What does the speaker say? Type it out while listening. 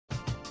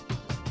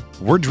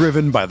We're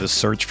driven by the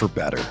search for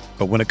better.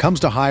 But when it comes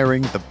to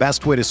hiring, the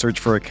best way to search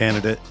for a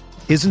candidate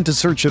isn't to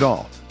search at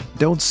all.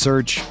 Don't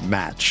search,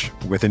 match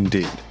with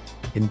Indeed.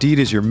 Indeed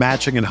is your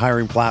matching and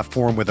hiring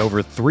platform with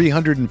over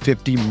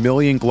 350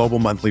 million global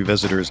monthly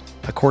visitors,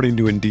 according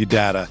to Indeed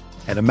data,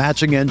 and a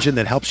matching engine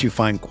that helps you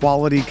find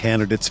quality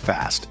candidates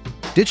fast.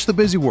 Ditch the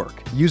busy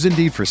work. Use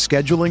Indeed for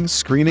scheduling,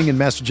 screening, and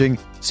messaging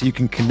so you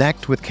can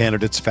connect with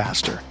candidates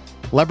faster.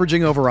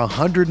 Leveraging over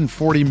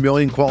 140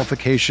 million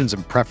qualifications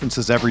and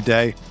preferences every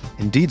day,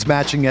 Indeed's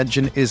matching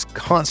engine is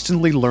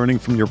constantly learning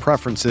from your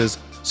preferences,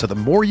 so the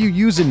more you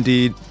use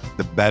Indeed,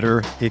 the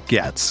better it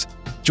gets.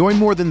 Join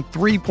more than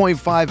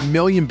 3.5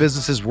 million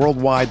businesses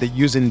worldwide that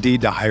use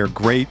Indeed to hire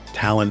great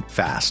talent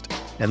fast.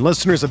 And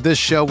listeners of this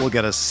show will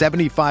get a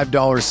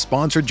 $75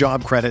 sponsored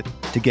job credit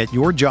to get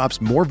your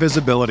jobs more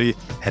visibility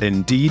at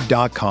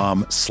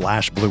Indeed.com/Blue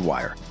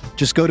Wire.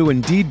 Just go to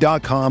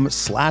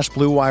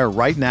Indeed.com/Blue Wire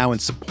right now and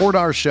support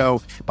our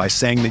show by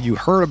saying that you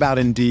heard about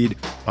Indeed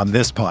on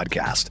this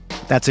podcast.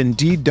 That's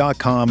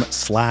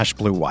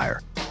Indeed.com/Blue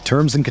Wire.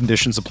 Terms and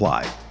conditions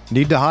apply.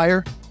 Need to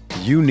hire?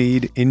 You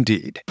need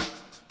Indeed.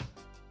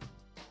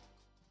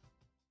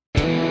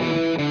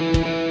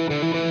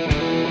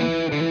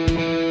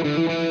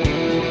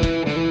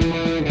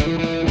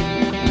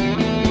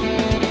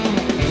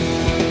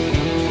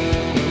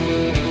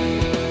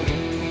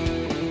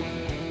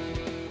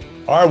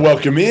 All right,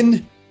 welcome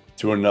in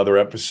to another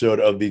episode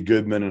of the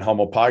Goodman and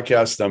Hummel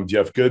podcast. I'm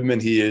Jeff Goodman.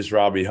 He is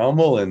Robbie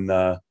Hummel.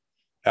 And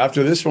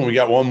after this one, we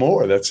got one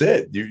more. That's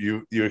it.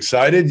 You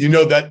excited? You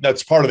know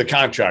that's part of the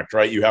contract,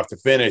 right? You have to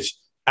finish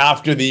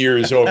after the year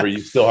is over. You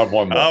still have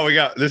one more. Oh,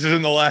 this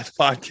isn't the last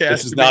podcast.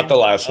 This is not the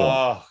last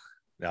one.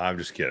 No, I'm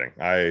just kidding.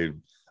 I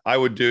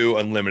would do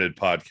unlimited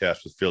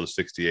podcasts with Field of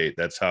 68.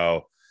 That's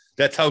how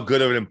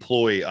good of an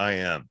employee I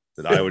am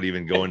that I would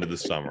even go into the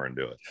summer and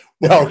do it.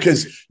 Well,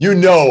 because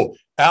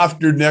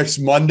after next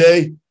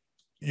Monday,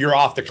 you're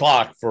off the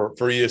clock for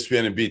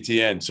ESPN and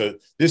BTN. So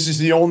this is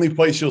the only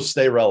place you'll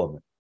stay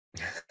relevant.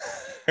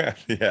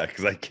 Yeah,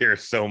 because I care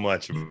so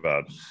much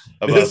about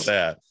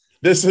that.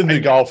 This is the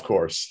golf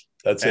course.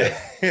 That's it.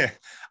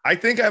 I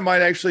think I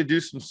might actually do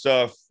some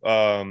stuff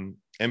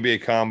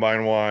NBA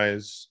Combine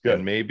wise,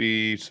 and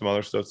maybe some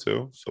other stuff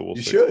too. So we'll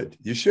see.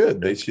 You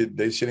should. They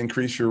should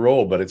increase your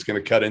role, but it's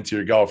going to cut into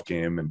your golf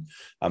game, and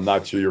I'm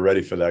not sure you're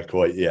ready for that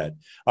quite yet.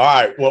 All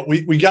right. Well,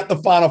 we got the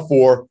Final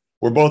Four.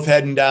 We're both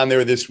heading down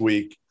there this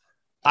week.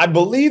 I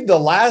believe the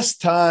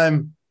last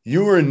time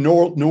you were in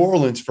New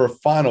Orleans for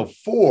Final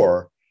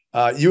Four,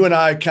 you and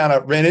I kind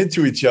of ran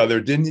into each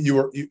other, didn't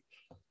you?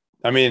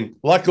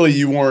 Luckily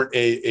you weren't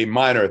a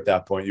minor at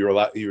that point. You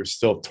were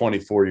still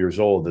 24 years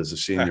old as a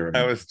senior.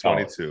 I was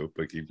 22,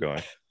 but keep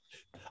going.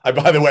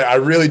 By the way, I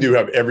really do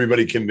have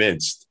everybody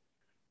convinced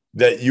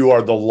that you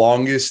are the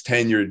longest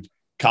tenured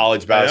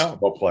college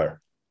basketball player.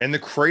 And the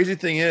crazy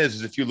thing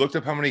is if you looked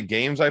up how many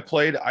games I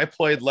played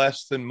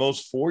less than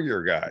most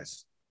 4-year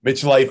guys.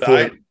 Mitch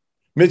Lightfoot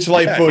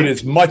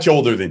is much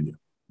older than you.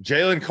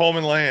 Jalen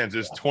Coleman-Lands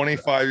is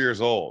 25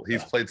 years old.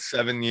 He's played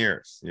 7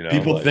 years.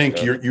 People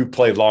think you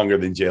played longer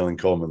than Jalen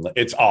Coleman.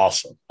 It's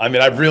awesome. I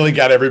mean, I've really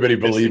got everybody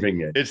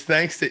believing it. It's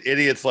thanks to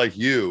idiots like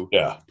you,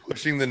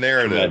 pushing the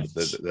narrative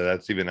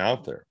that's even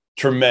out there.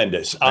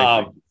 Tremendous.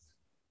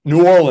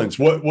 New Orleans.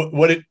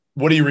 What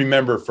do you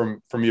remember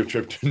from your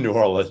trip to New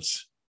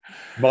Orleans?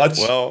 Much?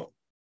 Well,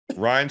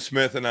 Ryan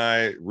Smith and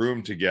I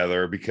roomed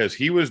together because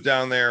he was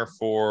down there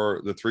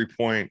for the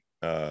 3-point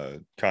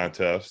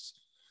contest.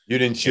 You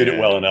didn't shoot it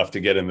well enough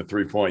to get in the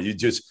 3-point.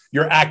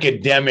 Your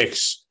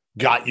academics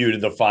got you to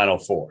the Final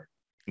Four.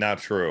 Not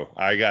true.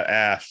 I got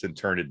asked and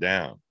turned it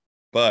down,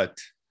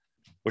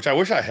 which I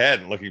wish I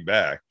hadn't looking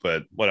back,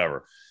 but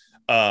whatever.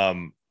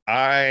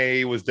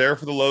 I was there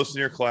for the Low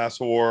Senior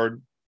Class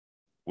Award,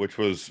 which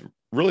was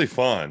really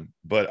fun,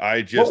 but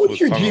I just what was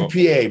your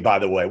GPA, by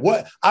the way?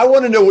 I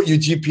want to know what your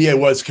GPA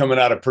was coming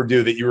out of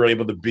Purdue that you were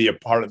able to be a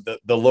part of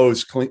the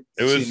Lowe's clean.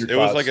 It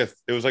was like a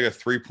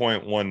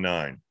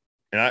 3.19.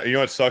 And you know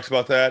what sucks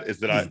about that is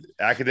that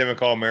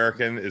academic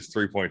All-American is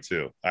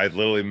 3.2. I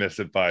literally missed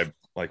it by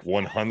like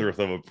 1/100th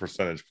of a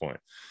percentage point.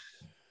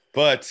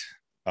 But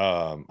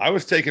I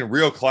was taking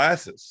real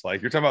classes.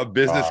 Like you're talking about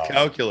business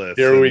calculus.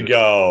 Here we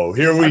go.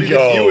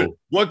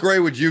 What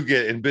grade would you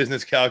get in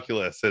business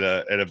calculus at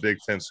a Big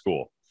Ten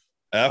school?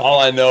 F? All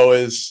I know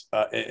is,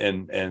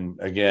 and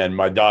again,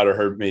 my daughter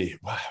heard me.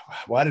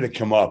 Why did it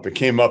come up? It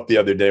came up the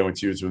other day when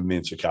she was with me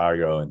in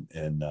Chicago,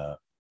 and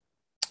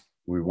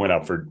we went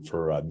out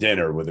for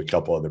dinner with a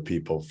couple other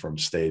people from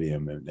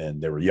Stadium,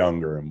 and they were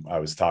younger, and I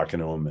was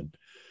talking to them, and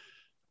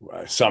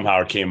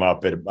somehow it came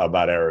up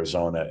about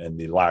Arizona and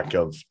the lack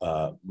of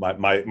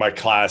my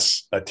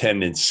class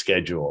attendance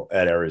schedule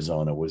at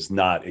Arizona was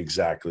not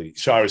exactly.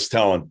 So I was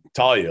telling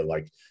Talia,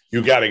 like,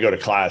 you got to go to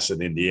class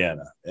in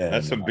Indiana. And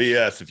that's some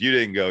BS. If you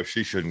didn't go,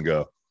 she shouldn't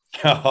go.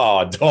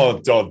 Oh,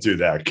 don't do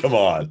that. Come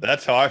on.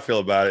 That's how I feel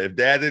about it. If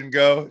Dad didn't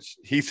go,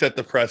 he set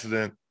the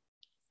precedent.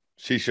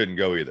 She shouldn't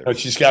go either. But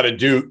she's got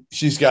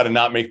to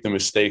not make the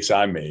mistakes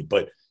I made.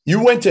 But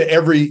You went to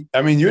every,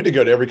 I mean, you had to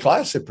go to every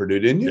class at Purdue,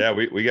 didn't you? Yeah,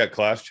 we got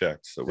class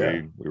checks. So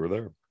we were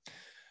there.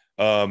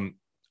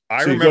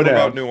 I remember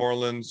about New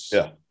Orleans.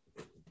 Yeah.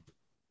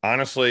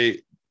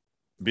 Honestly,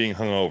 being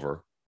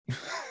hungover.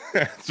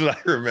 That's what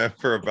I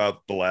remember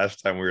about the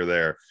last time we were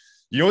there.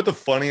 You know what the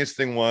funniest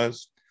thing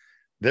was?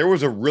 There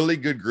was a really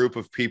good group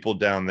of people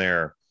down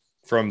there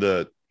for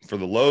the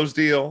Lowe's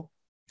deal,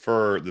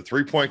 for the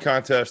 3-point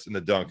contest, and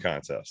the dunk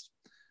contest.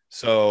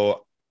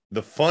 So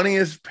the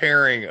funniest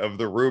pairing of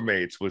the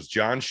roommates was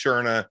John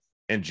Sherna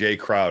and Jay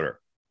Crowder.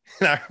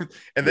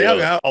 And they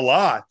hung out a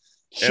lot.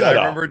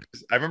 I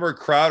remember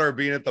Crowder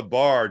being at the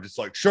bar, just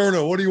like,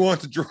 Sherna, what do you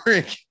want to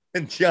drink?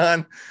 And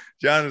John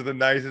is the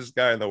nicest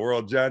guy in the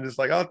world. John just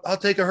like, I'll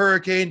take a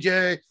hurricane,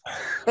 Jay.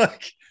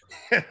 Like,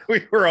 and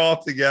we were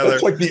all together.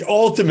 It's like the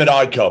ultimate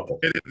odd couple.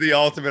 It is the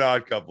ultimate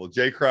odd couple.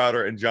 Jay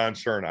Crowder and John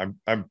Sherna.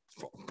 I'm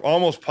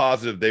almost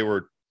positive they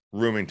were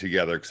rooming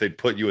together because they'd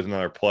put you with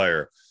another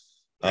player.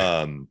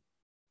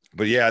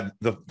 But yeah,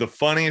 the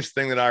funniest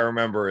thing that I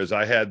remember is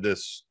I had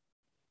this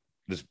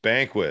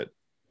banquet,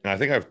 and I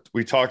think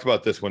we talked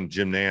about this when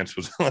Jim Nantz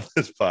was on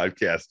this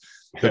podcast.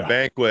 The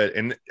banquet,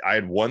 and I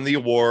had won the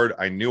award.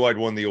 I knew I'd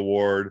won the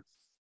award,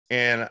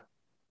 and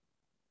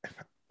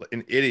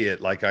an idiot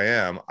like I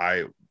am,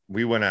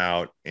 we went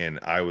out, and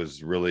I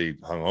was really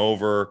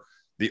hungover.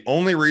 The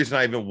only reason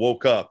I even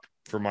woke up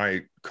for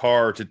my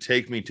car to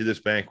take me to this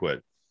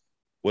banquet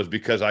was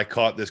because I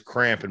caught this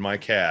cramp in my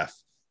calf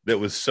that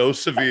was so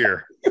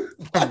severe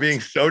from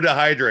being so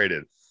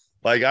dehydrated.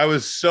 Like, I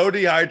was so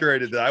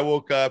dehydrated that I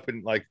woke up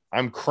and like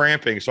I'm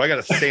cramping, so I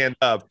got to stand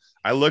up.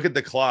 I look at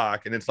the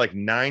clock and it's like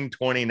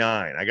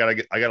 9:29. I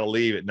gotta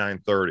leave at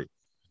 9:30.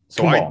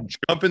 So I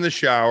jump in the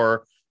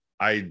shower.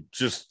 I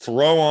just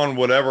throw on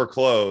whatever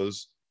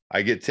clothes.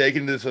 I get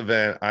taken to this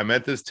event. I'm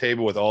at this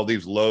table with all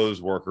these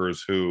Lowe's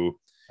workers who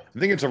I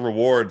think it's a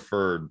reward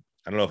for,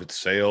 I don't know if it's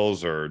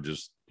sales or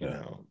just, you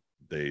know,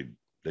 they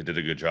did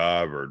a good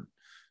job or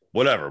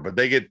whatever, but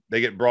they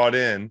get brought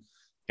in,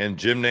 and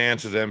Jim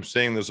Nantz is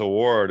emceeing this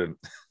award, and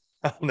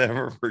I'll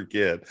never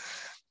forget.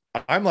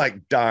 I'm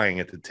like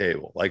dying at the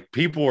table. Like,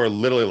 people are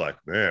literally like,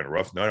 man,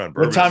 rough night on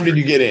Bourbon What time Street.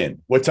 did you get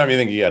in? What time do you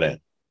think you got in?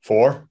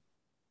 4?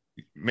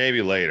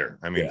 Maybe later.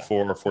 I mean,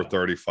 4 or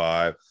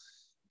 4:35.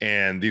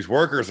 And these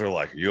workers are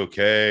like, are you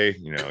okay?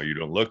 You know, you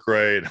don't look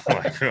great. I'm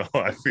like, oh,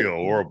 I feel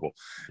horrible.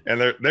 And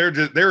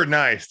they're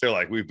nice. They're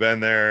like, we've been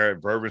there.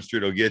 Bourbon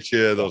Street will get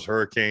you. Those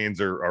hurricanes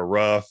are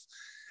rough.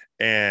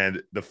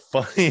 And the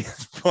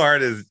funniest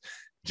part is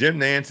Jim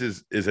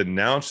Nantz is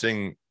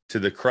announcing to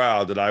the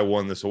crowd that I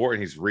won this award.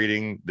 And he's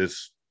reading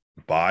this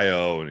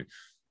bio, and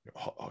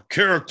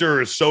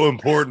character is so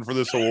important for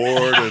this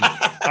award. And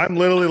I'm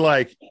literally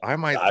like, I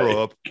might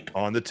throw up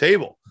on the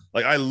table.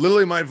 Like, I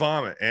literally might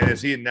vomit. And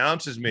as he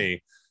announces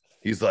me,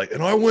 he's like,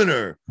 and our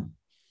winner,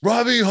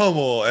 Robbie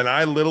Hummel. And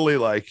I literally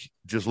like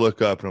just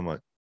look up and I'm like,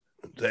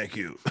 thank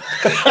you.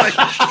 Like,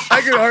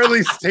 I could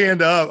hardly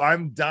stand up.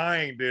 I'm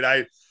dying, dude.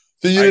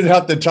 So you didn't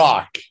have to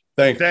talk.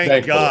 Thank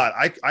God.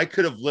 I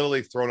could have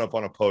literally thrown up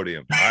on a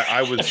podium.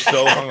 I was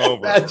so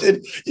hungover.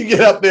 Imagine you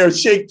get up there,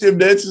 shake Jim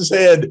Nantz's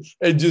head,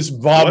 and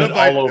just vomit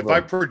all over. If I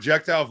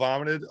projectile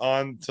vomited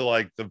onto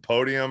like the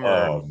podium,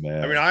 oh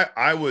man! I mean,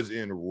 I was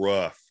in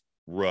rough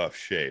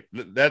shape.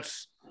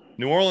 That's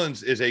New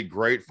Orleans is a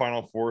great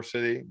Final Four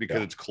city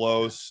because it's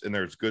close and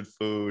there's good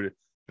food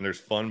and there's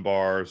fun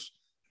bars.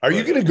 Are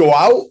you going to go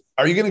out?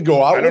 Are you going to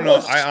go out? I don't know.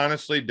 I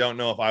honestly don't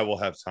know if I will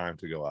have time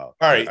to go out.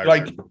 All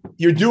right.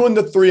 You're doing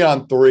the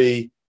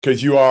 3-on-3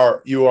 because you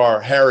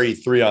are Harry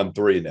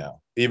 3-on-3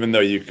 now, even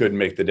though you couldn't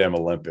make the damn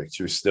Olympics,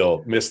 you're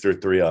still Mr.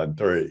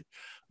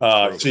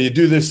 3-on-3. So you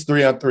do this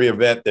 3-on-3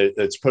 event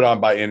that's put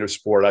on by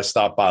Intersport. I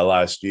stopped by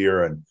last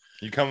year, and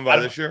you coming by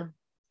this year?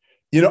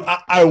 You know,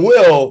 I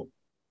will.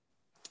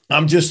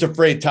 I'm just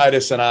afraid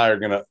Titus and I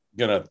are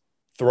gonna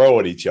throw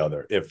at each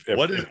other if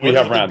we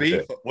have round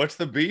two. What's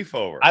the beef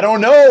over? I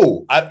don't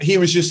know. He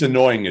was just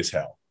annoying as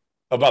hell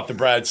about the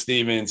Brad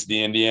Stevens,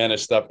 the Indiana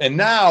stuff, and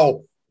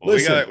now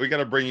listen, we got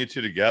to bring you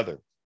two together.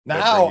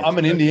 Now I'm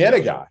an Indiana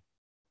guy,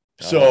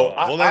 so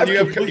then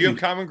you have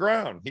common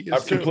ground.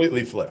 I've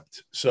completely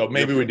flipped. So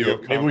maybe we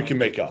do. Maybe we can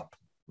make up.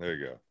 There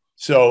you go.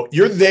 So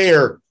you're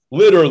there,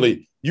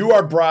 literally. You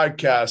are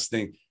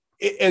broadcasting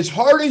as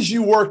hard as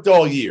you worked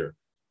all year.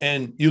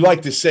 And you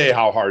like to say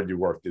how hard you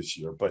worked this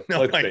year, but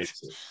let's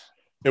face it,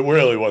 it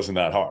really wasn't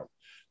that hard.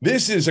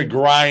 This is a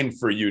grind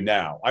for you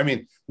now. I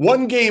mean,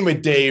 one game a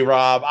day,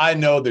 Rob. I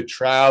know the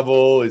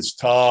travel is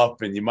tough,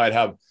 and you might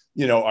have,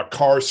 a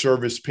car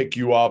service pick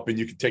you up, and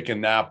you can take a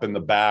nap in the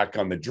back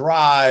on the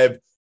drive,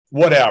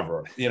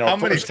 whatever. How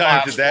many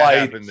times did that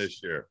happen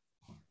this year?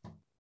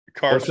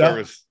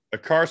 A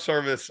car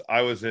service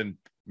I was in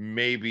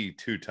maybe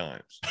 2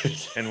 times,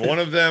 and one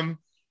of them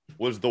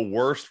was the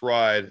worst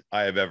ride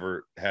I have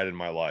ever had in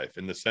my life,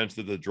 in the sense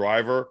that the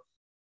driver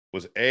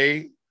was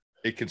A,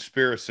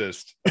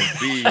 conspiracist, and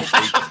B,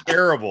 a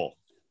terrible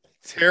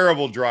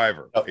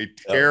driver,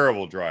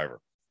 terrible driver.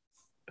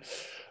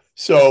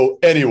 So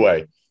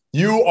anyway,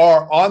 you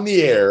are on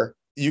the air.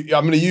 I'm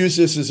going to use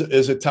this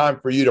as a time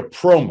for you to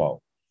promo.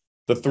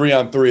 the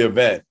 3-on-3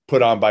 event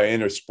put on by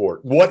Intersport.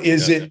 What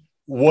is it?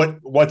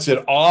 What's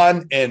it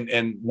on,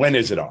 and when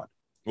is it on?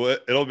 Well,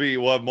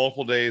 we'll have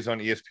multiple days on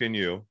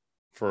ESPNU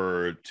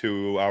for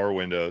 2-hour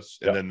windows.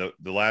 And then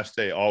the last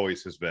day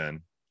always has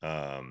been,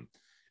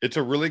 it's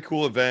a really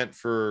cool event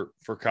for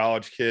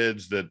college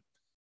kids that,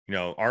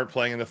 aren't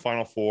playing in the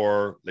Final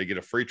Four. They get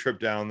a free trip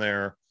down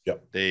there.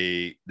 Yep.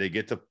 They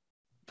get to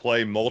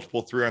play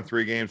multiple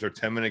 3-on-3 games or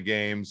 10-minute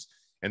games,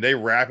 and they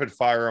rapid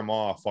fire them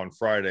off on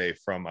Friday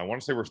from, I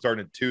want to say we're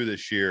starting at 2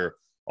 this year,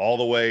 all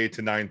the way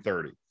to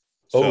 9:30.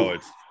 So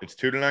it's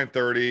 2 to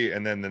 9:30,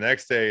 and then the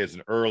next day is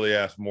an early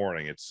ass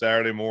morning. It's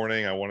Saturday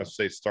morning. I want to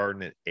say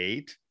starting at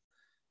 8,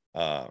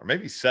 or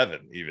maybe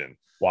 7 even.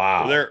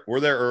 Wow.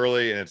 We're there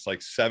early, and it's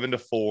like 7 to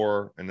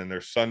 4, and then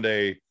there's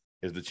Sunday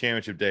is the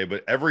championship day.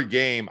 But every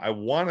game I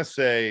want to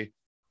say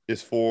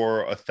is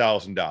for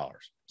 $1,000.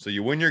 So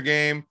you win your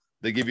game,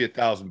 they give you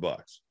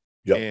 $1,000.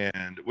 Yep.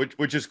 And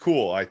which is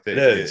cool. I think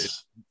it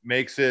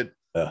makes it.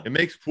 Yeah. It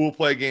makes pool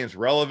play games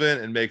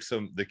relevant and makes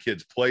the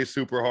kids play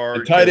super hard.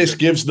 And Titus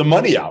gives the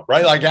money out,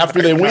 right? Like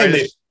after they win,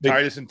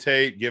 Titus and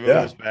Tate give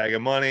them this bag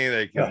of money.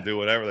 They can do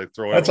whatever. They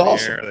throw it in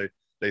the air.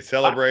 They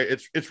celebrate.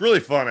 It's really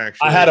fun,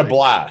 actually. I had a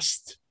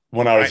blast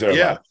when I was there.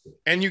 Yeah,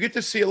 and you get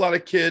to see a lot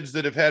of kids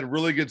that have had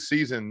really good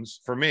seasons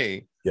for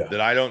me that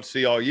I don't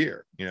see all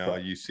year.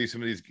 You see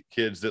some of these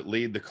kids that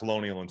lead the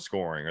Colonial in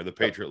scoring or the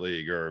Patriot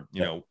League or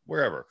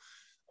wherever.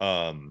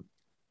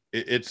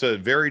 It's a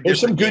very different.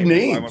 There's some good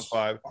names.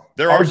 5-on-5.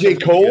 There are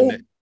RJ Cole.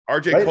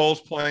 RJ Cole's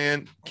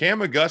playing.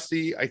 Cam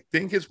Auguste, I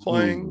think, is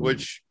playing.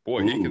 Which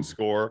he can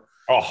score.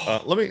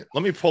 Let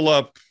me pull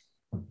up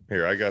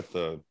here. I got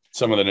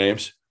some of the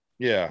names.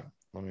 Yeah.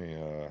 Let me.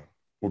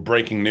 We're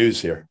breaking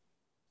news here.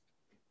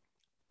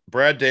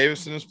 Brad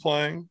Davison is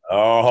playing.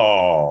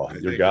 Oh,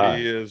 your guy.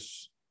 He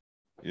is.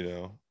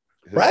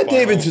 Brad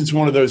Davidson's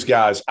one of those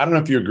guys. I don't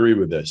know if you agree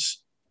with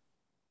this.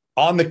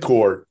 On the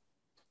court,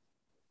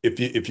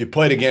 if you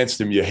played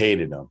against him, you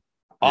hated him.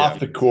 Off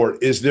the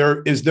court, is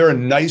there a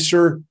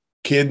nicer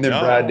kid than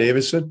Brad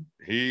Davison?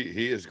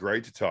 He is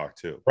great to talk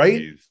to.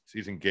 Right?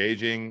 He's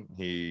engaging.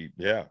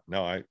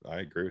 I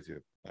agree with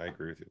you.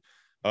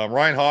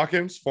 Ryan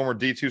Hawkins, former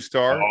D2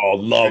 star. Oh,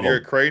 love him. Here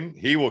at Creighton,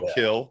 he will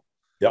kill.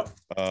 Yep.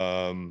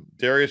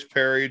 Darius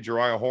Perry,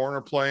 Jariah Horn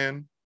are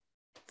playing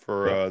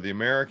for the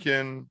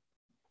American.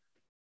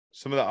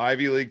 Some of the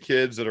Ivy League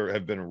kids that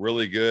have been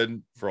really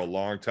good for a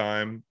long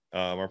time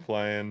are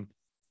playing.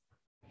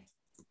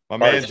 My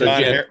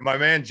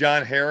man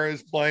John Hara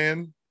is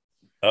playing.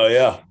 Oh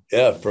yeah,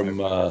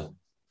 from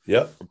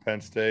Penn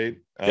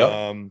State.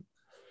 Cam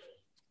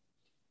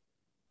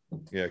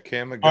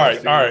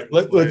Auguste. All right.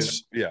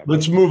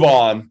 Let's move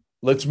on.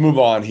 Let's move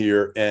on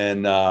here,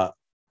 and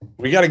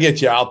we got to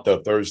get you out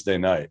though Thursday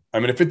night. I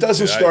mean, if it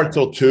doesn't start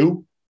till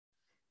 2,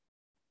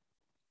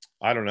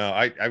 I don't know.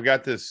 I've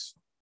got this.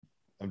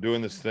 I'm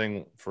doing this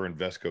thing for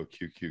Invesco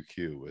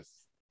QQQ with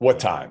what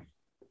time?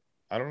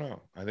 I don't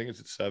know. I think it's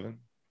at 7.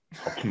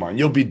 Oh, come on,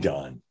 you'll be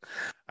done.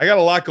 I got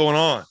a lot going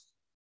on.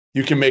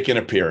 You can make an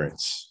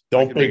appearance.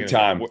 Don't big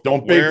time.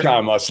 Don't big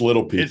time us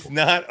little people. It's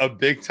not a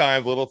big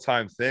time, little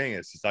time thing.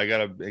 It's just I got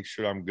to make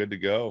sure I'm good to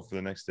go for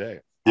the next day.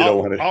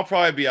 I'll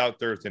probably be out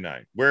Thursday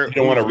night. You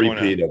don't want a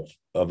repeat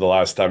of the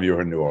last time you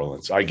were in New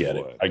Orleans. I get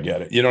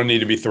it. You don't need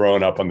to be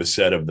throwing up on the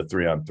set of the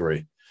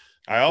 3-on-3.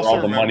 I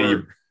also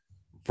remember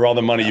for all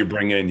the money you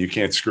bring in, you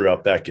can't screw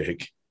up that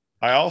gig.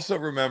 I also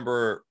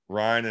remember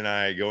Ryan and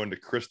I going to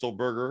Crystal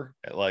Burger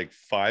at like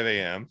 5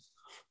 a.m.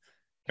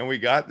 and we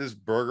got this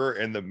burger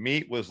and the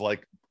meat was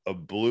like a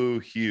blue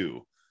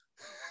hue.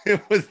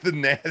 It was the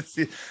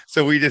nasty.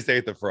 So we just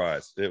ate the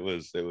fries. It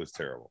was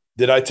terrible.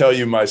 Did I tell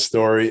you my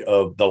story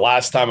of the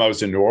last time I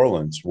was in New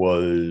Orleans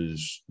would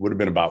have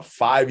been about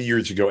 5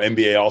 years ago.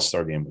 NBA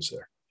All-Star game was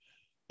there.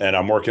 And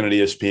I'm working at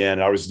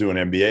ESPN. I was doing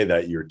NBA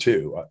that year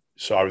too.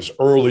 So I was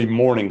early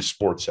morning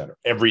Sports Center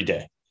every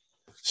day.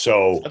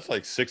 So that's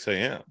like 6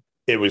 a.m.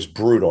 It was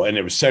brutal. And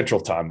it was Central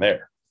Time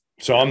there.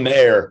 So I'm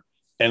there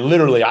and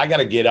literally I got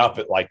to get up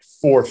at like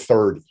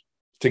 4:30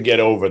 to get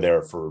over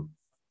there for,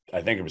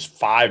 I think it was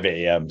 5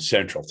 a.m.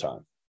 Central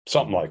Time,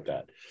 something like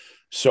that.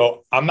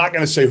 So I'm not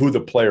going to say who the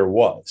player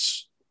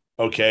was.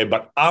 Okay.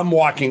 But I'm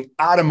walking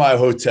out of my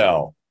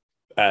hotel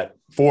at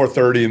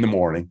 4:30 in the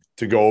morning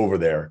to go over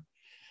there.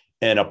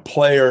 And a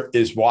player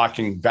is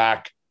walking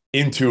back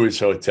into his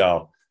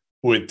hotel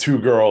with 2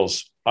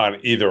 girls on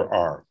either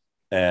arm.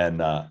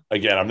 And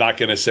again, I'm not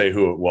going to say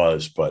who it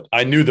was, but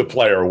I knew the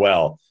player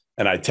well.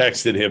 And I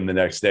texted him the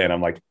next day and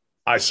I'm like,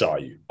 I saw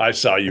you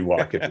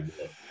walking.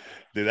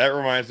 Dude, that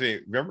reminds me.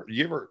 Remember,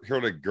 you ever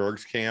heard of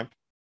Gerg's Camp?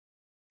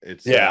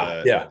 It's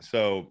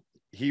So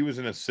he was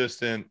an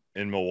assistant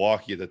in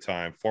Milwaukee at the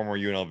time, former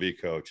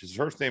UNLV coach. His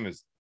first name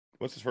is,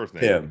 what's his first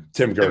name?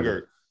 Tim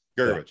Gergovich.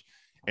 Yeah.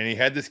 And he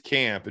had this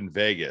camp in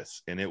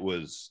Vegas, and it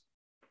was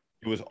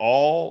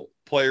all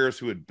players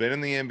who had been in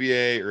the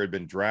NBA or had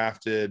been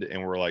drafted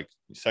and were like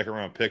second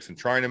round picks and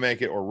trying to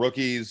make it, or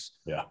rookies,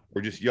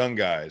 or just young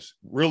guys.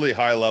 Really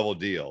high level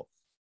deal.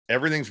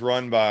 Everything's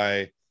run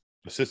by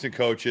assistant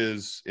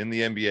coaches in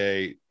the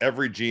NBA.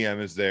 Every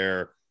GM is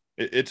there.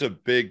 It's a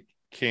big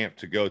camp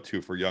to go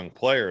to for young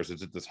players.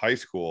 It's at this high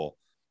school.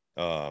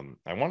 I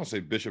want to say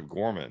Bishop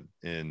Gorman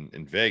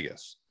in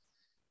Vegas.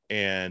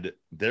 And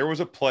there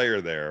was a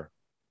player there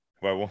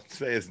who I won't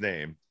say his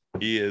name.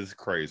 He is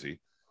crazy.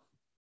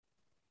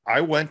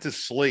 I went to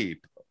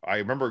sleep. I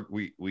remember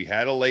we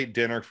had a late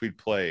dinner because we'd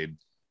played.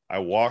 I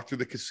walked through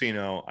the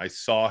casino. I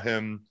saw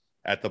him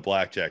at the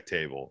blackjack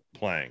table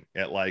playing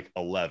at like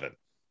 11.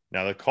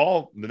 Now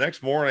the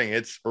next morning,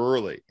 it's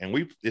early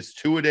and it's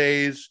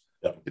 2-a-days.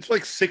 Yeah. It's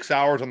like 6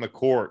 hours on the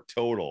court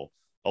total.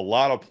 A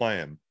lot of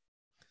playing.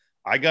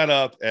 I got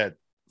up at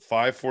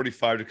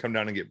 5:45 to come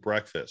down and get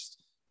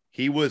breakfast.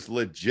 He was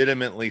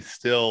legitimately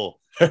still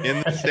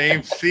in the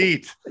same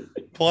seat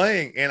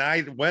playing. And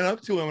I went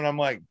up to him and I'm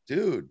like,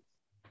 dude,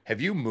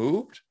 have you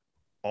moved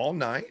all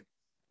night?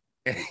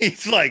 And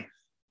he's like,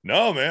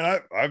 no, man,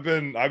 I've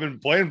been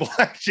playing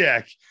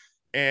blackjack.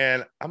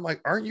 And I'm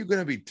like, aren't you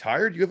going to be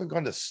tired? You haven't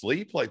gone to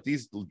sleep? Like,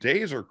 these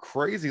days are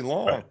crazy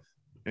long. Right.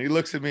 And he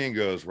looks at me and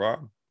goes,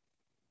 Rob,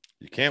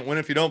 you can't win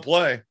if you don't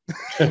play.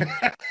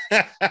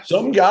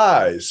 Some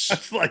guys.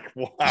 It's like,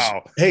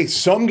 wow. Hey,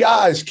 some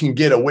guys can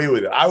get away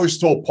with it. I was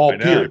told Paul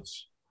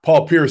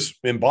Pierce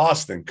in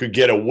Boston could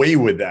get away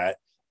with that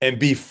and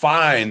be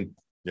fine.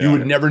 Yeah. You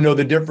would never know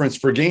the difference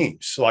for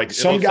games. Like,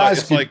 some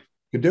guys could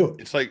do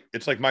it.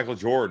 It's like Michael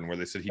Jordan, where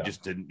they said he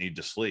just didn't need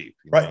to sleep.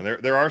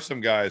 Right. There are some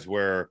guys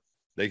where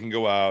they can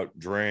go out,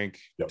 drink,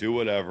 do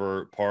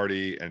whatever,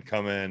 party, and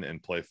come in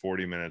and play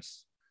 40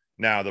 minutes.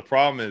 Now, the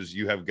problem is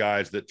you have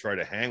guys that try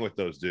to hang with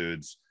those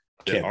dudes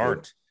that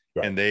aren't,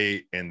 and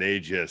they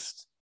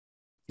just,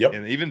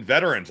 and even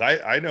veterans.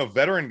 I know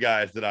veteran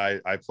guys that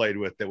I played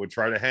with that would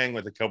try to hang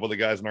with a couple of the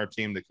guys on our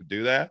team that could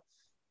do that,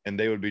 and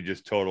they would be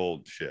just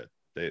total shit.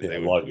 They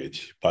would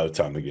luggage by the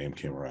time the game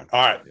came around.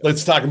 All right,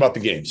 let's talk about the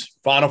games.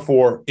 Final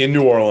Four in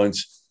New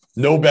Orleans.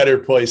 No better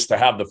place to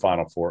have the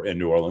Final Four in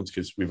New Orleans,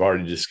 because we've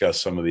already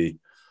discussed some of the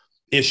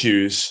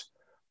issues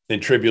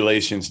and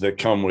tribulations that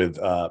come with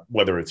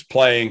whether it's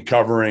playing,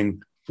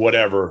 covering,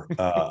 whatever,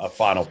 a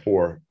Final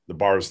Four. The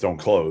bars don't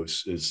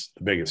close is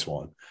the biggest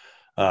one.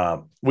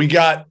 We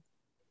got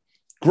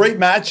great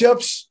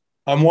matchups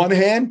on one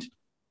hand,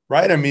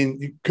 right? I mean,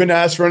 you couldn't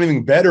ask for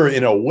anything better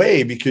in a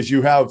way, because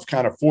you have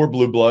kind of 4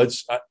 blue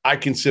bloods. I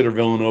consider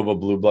Villanova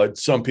blue blood.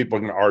 Some people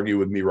are going to argue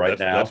with me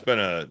now.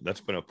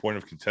 That's been a point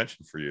of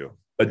contention for you.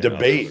 A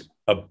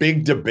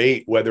big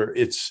debate, whether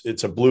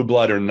it's a blue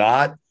blood or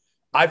not.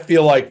 I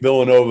feel like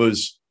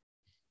Villanova's,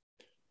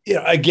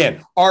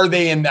 again, are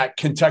they in that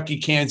Kentucky,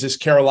 Kansas,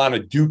 Carolina,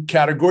 Duke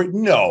category?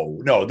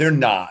 No, they're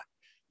not.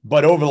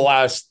 But over the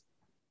last,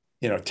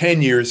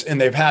 10 years, and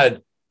they've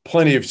had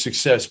plenty of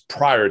success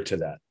prior to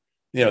that.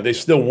 They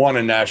still won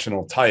a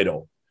national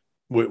title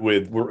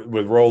with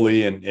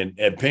Rowley and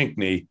Ed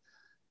Pinckney.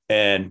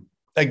 And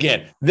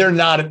again, they're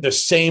not at the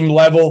same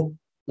level.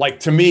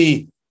 Like, to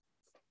me,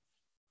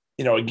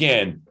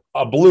 again,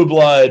 a blue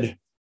blood,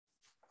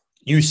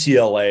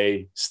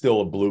 UCLA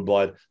still a blue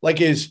blood. Like,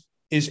 is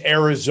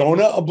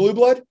Arizona a blue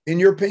blood in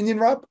your opinion,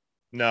 Rob?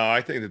 No,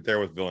 I think that they're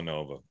with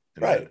Villanova.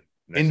 Right.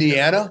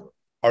 Indiana,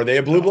 are they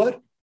a blue blood?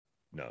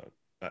 No.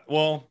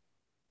 Well,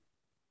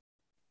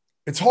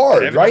 it's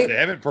hard, right? They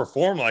haven't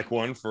performed like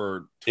one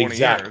for 20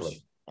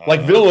 years.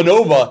 Like,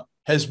 Villanova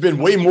has been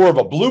way more of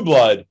a blue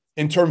blood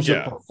in terms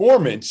of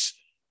performance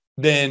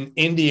than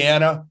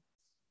Indiana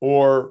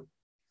or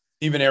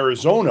even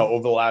Arizona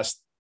over the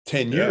last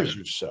 10 years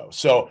or so.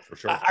 So for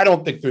sure. I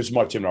don't think there's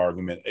much of an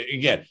argument.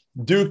 Again,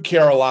 Duke,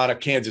 Carolina,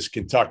 Kansas,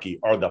 Kentucky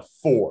are the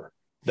 4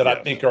 that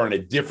I think are in a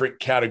different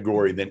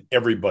category than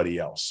everybody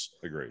else.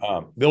 Agreed.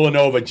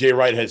 Villanova, Jay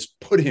Wright has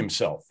put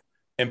himself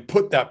and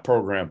put that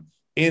program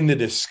in the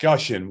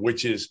discussion,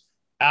 which is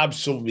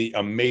absolutely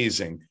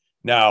amazing.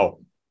 Now,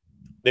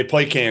 they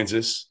play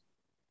Kansas,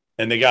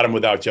 and they got him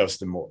without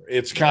Justin Moore.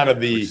 It's kind of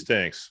the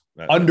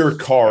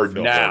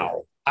undercard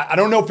now. I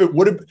don't know if it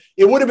would have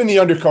been the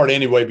undercard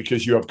anyway,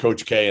 because you have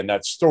Coach K and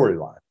that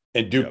storyline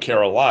and Duke,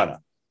 Carolina.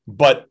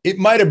 But it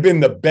might have been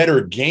the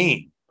better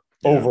game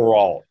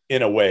overall,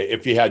 in a way,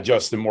 if you had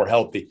Justin Moore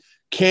healthy.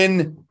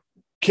 Can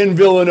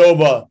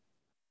Villanova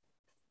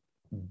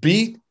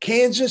beat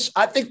Kansas?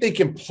 I think they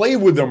can play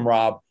with them,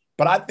 Rob.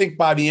 But I think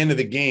by the end of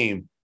the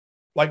game,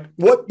 like,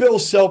 what Bill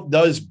Self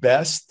does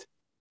best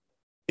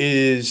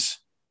is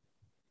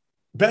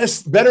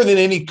better than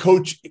any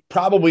coach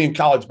probably in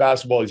college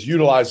basketball, is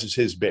utilizes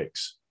his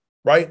bigs,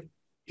 right?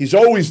 He's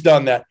always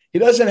done that. He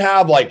doesn't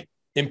have like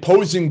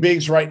imposing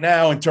bigs right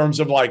now in terms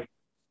of like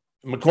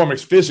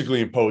McCormick's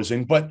physically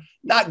imposing, but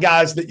not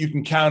guys that you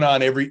can count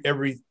on every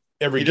game.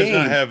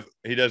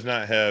 He does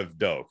not have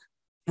Doak.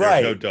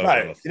 Right. No Doak.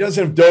 Right. He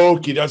doesn't have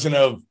Doak. He doesn't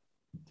have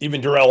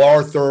even Darrell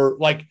Arthur.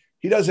 Like,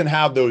 he doesn't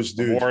have those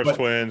dudes. Morris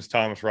twins,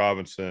 Thomas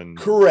Robinson.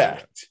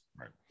 Correct.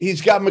 Right.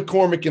 He's got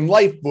McCormick and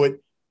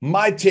Lightfoot.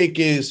 My take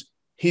is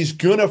he's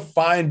going to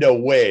find a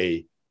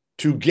way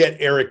to get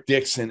Eric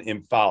Dixon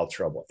in foul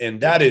trouble.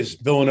 And that is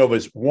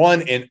Villanova's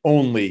one and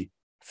only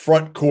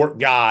front court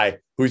guy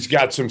who's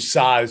got some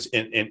size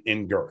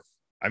and girth.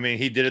 I mean,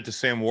 he did it to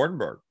Sam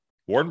Wardenberg.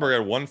 Wardenberg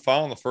had 1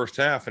 foul in the first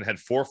half and had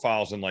 4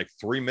 fouls in like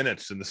 3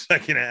 minutes in the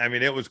second. I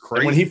mean, it was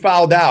crazy. And when he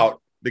fouled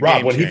out, he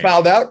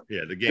fouled out,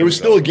 the game it was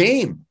still over. A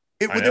game.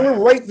 They were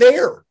right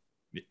there.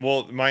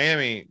 Well,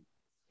 Miami,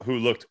 who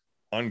looked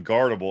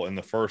unguardable in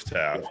the first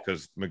half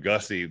because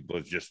McGusty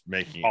was just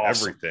making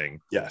everything.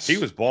 Yes. He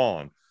was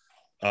balling.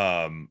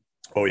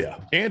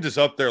 Kansas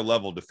up their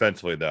level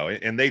defensively, though,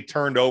 and they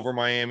turned over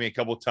Miami a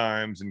couple of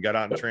times and got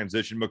out in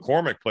transition.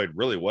 McCormick played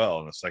really well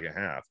in the second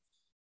half.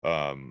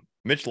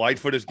 Mitch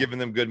Lightfoot has given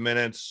them good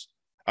minutes.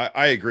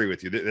 I agree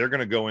with you. They're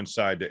going to go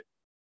inside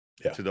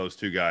to those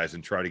two guys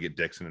and try to get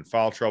Dixon in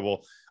foul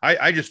trouble.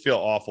 I just feel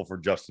awful for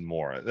Justin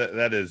Moore.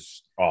 That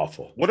is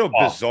awful. What a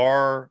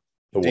bizarre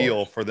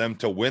deal for them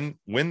to win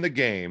the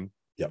game,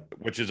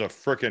 which is a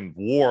freaking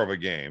war of a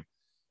game.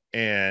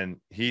 And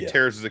he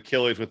tears his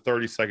Achilles with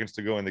 30 seconds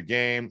to go in the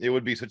game. It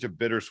would be such a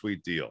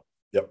bittersweet deal.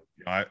 Yep.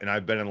 And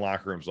I've been in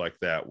locker rooms like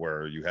that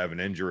where you have an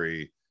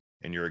injury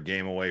and you're a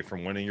game away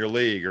from winning your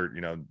league or,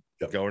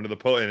 going to the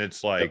post. And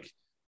it's like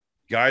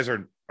guys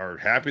are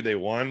happy they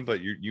won, but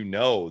you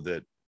know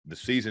that the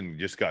season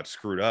just got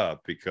screwed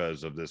up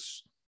because of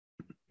this,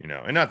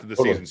 and not that the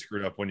season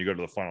screwed up when you go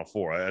to the Final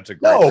Four. That's a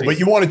great season. But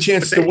you want a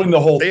chance to win the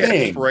whole thing. They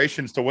had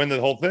aspirations to win the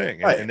whole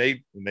thing, right. and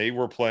they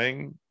were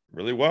playing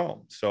really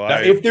well. So now,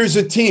 if there's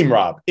a team,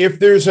 Rob, if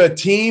there's a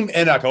team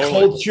and a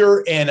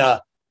culture and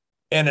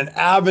an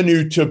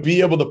avenue to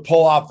be able to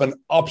pull off an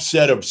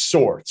upset of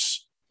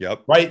sorts,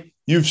 right?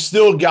 You've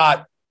still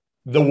got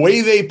the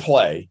way they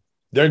play.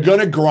 They're going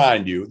to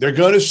grind you. They're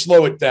going to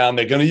slow it down.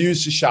 They're going to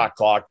use the shot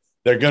clock.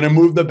 They're going to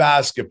move the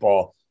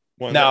basketball.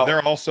 Well, now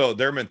they're also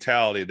their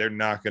mentality. They're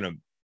not going to.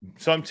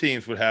 Some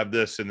teams would have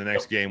this, and the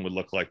next game would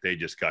look like they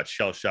just got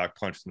shell shock,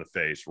 punched in the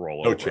face,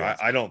 roll over.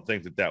 I don't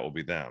think that will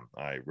be them.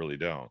 I really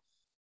don't.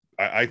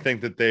 I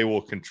think that they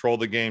will control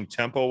the game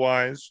tempo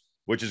wise,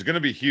 which is going to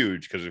be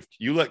huge because if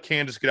you let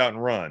Kansas get out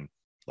and run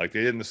like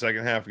they did in the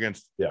second half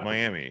against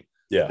Miami,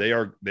 they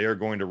are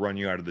going to run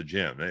you out of the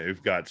gym.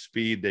 They've got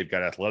speed, they've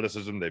got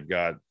athleticism, they've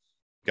got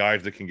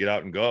guys that can get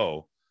out and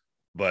go.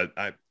 But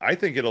I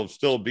think it'll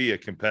still be a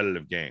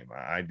competitive game.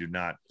 I do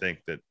not think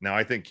that now.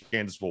 I think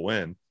Kansas will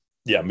win.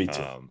 Yeah, me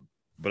too.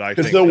 But I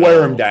think they'll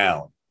wear him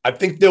down. I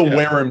think they'll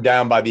wear him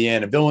down by the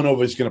end. And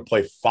Villanova is going to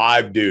play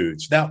 5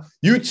 dudes. Now,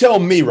 you tell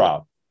me,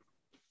 Rob,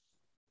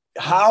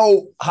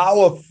 how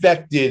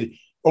affected?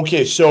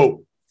 Okay,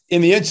 so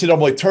in the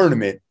NCAA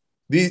tournament,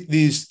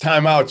 these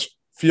timeouts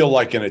feel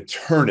like an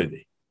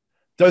eternity.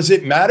 Does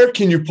it matter?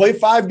 Can you play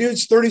 5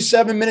 dudes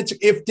 37 minutes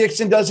if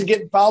Dixon doesn't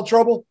get in foul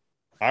trouble?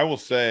 I will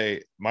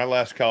say my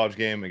last college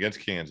game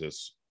against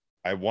Kansas,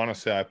 I want to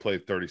say I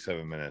played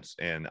 37 minutes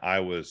and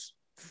I was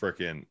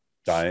freaking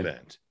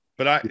spent.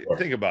 But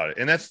think about it.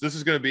 And this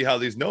is going to be how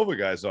these Nova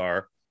guys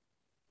are.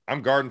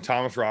 I'm guarding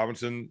Thomas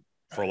Robinson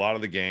for a lot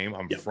of the game.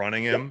 I'm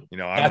fronting him.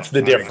 That's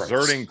the difference. I'm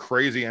exerting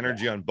crazy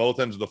energy on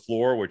both ends of the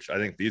floor, which I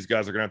think these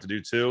guys are going to have to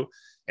do too.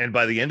 And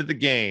by the end of the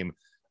game,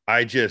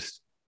 I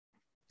just,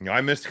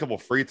 I missed a couple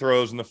of free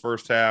throws in the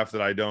first half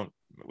that I'd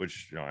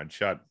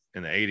shot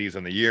in the 80s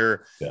on the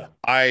year. Yeah.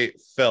 I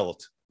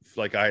felt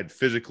like I had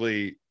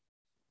physically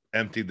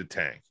emptied the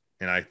tank.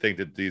 And I think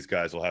that these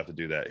guys will have to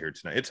do that here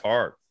tonight. It's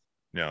hard.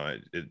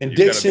 And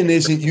Dixon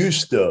isn't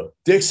used to.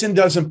 Dixon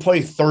doesn't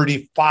play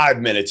 35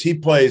 minutes. He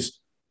plays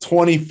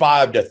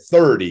 25 to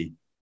 30.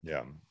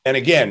 Yeah. And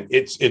again,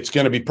 it's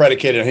going to be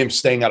predicated on him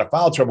staying out of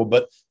foul trouble,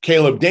 but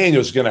Caleb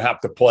Daniels is going to have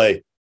to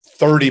play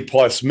 30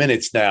 plus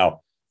minutes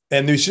now.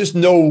 And there's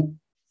no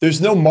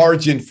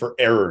margin for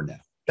error now.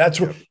 That's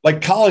what,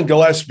 like Colin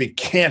Gillespie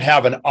can't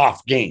have an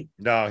off game.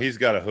 No, he's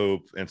got a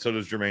hoop, and so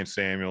does Jermaine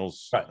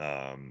Samuels.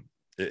 Right.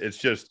 It's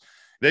just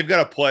they've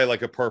got to play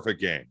like a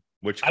perfect game.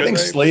 Which I think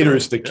Slater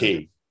is the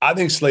key. I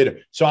think Slater.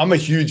 So I'm a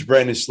huge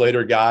Brandon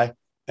Slater guy,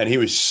 and he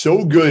was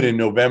so good in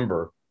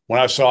November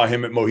when I saw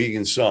him at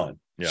Mohegan Sun.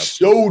 Yep.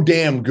 So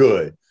damn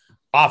good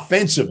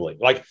offensively.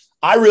 Like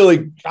I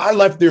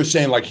left there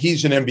saying like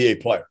he's an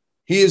NBA player.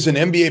 He is an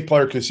NBA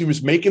player because he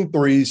was making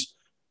threes.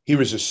 He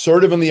was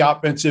assertive on the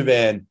offensive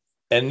end.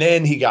 And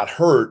then he got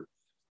hurt,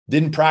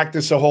 didn't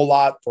practice a whole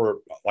lot for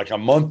like a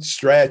month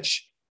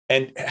stretch,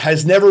 and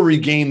has never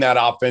regained that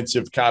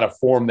offensive kind of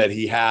form that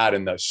he had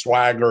and the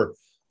swagger.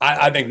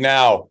 I think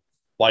now,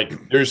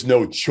 like, there's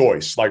no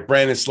choice. Like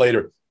Brandon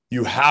Slater,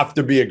 you have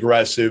to be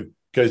aggressive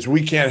because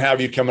we can't have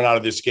you coming out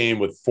of this game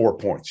with 4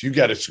 points. You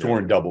got to score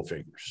in double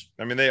figures.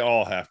 I mean, they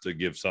all have to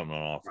give something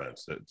on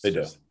offense. They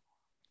do.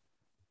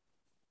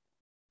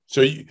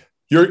 So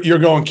you're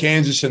going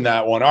Kansas in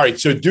that one. All right,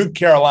 so Duke,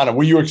 Carolina.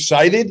 Were you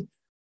excited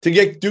to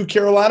get Duke,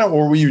 Carolina,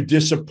 or were you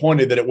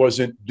disappointed that it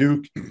wasn't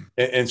Duke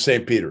and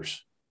St.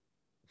 Peter's?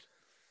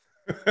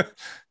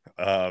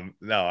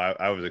 No,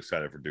 I was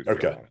excited for Duke.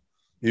 Okay. Carolina.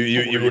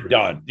 You were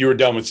done. You were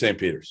done with St.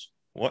 Peter's.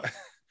 What?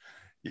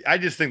 I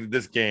just think that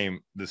this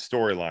game, the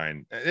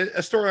storyline,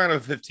 a storyline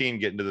of 15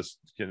 getting to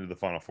the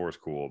Final Four is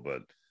cool,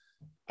 but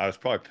I was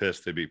probably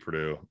pissed they beat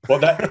Purdue. Well,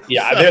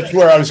 that's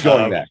where I was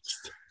going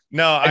next.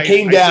 No, I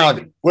came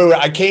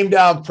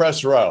down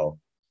press row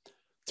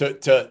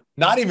to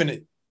not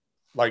even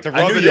Like to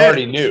I rub knew it you in.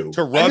 already knew.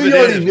 To rub it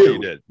in is what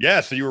you did.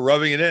 Yeah, so you were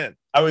rubbing it in.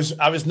 I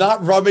was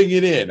not rubbing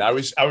it in. I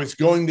was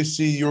going to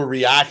see your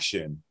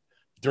reaction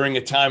during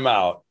a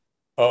timeout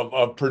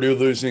of Purdue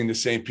losing to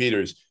St.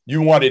 Peter's.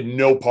 You wanted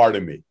no part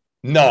of me.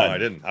 None. No, I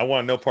didn't. I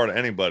wanted no part of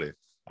anybody.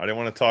 I didn't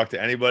want to talk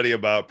to anybody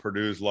about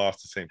Purdue's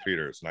loss to St.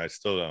 Peter's, and I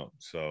still don't.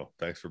 So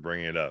thanks for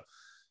bringing it up.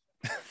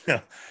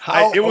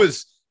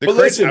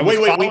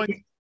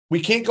 We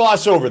can't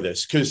gloss over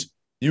this because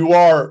you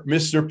are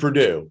Mr.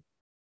 Purdue,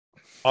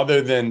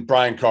 other than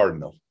Brian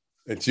Cardinal.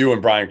 It's you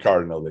and Brian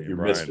Cardinal that you're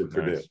Mr.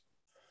 Purdue. Nice.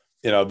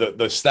 You know,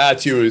 the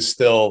statue is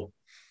still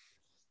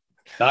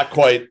not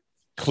quite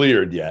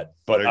cleared yet,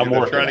 but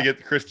they're trying to get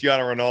the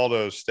Cristiano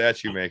Ronaldo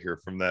statue maker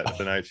from that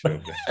Tonight Show.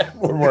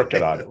 We're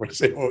working on it. We're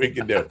seeing what we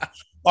can do.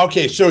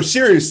 Okay, so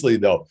seriously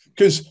though,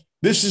 because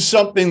this is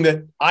something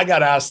that I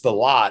got asked a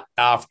lot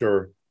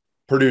after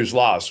Purdue's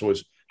loss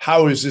was,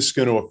 how is this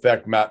going to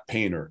affect Matt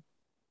Painter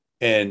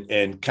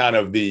and kind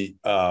of the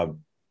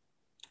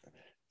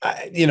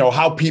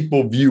how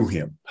people view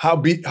him, how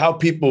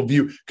people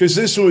view, because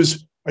this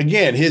was,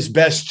 again, his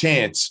best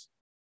chance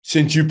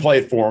since you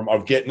played for him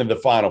of getting to the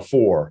Final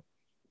Four.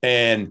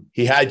 And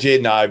he had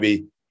Jaden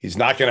Ivey. He's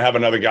not going to have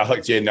another guy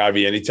like Jaden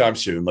Ivey anytime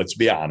soon. Let's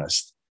be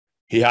honest.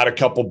 He had a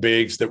couple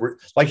bigs that were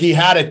like, he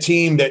had a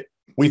team that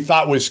we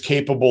thought was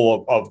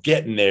capable of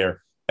getting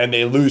there, and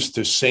they lose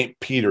to St.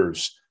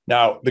 Peter's.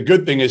 Now, the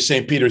good thing is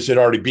St. Peter's had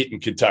already beaten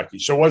Kentucky.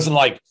 So it wasn't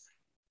like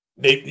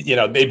they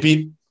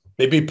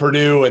beat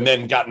Purdue and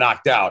then got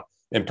knocked out.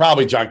 And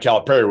probably John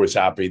Calipari was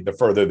happy the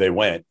further they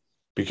went,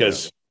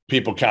 because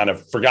people kind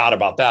of forgot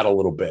about that a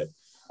little bit.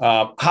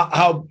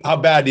 How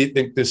bad do you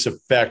think this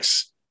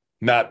affects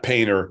Matt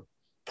Painter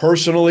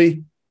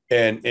personally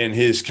and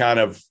his kind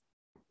of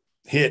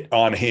hit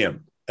on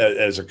him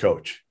as a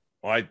coach?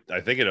 Well,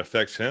 I think it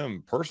affects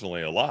him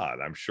personally a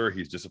lot. I'm sure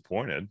he's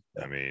disappointed.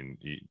 I mean,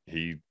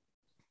 he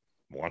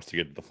wants to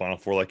get to the Final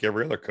Four like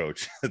every other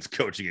coach that's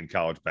coaching in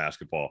college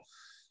basketball.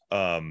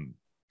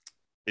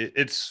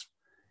 It's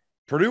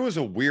Purdue was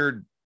a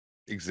weird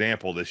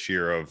example this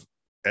year of,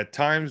 at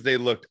times they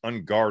looked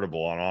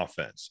unguardable on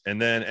offense,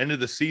 and then end of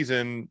the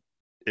season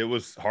it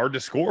was hard to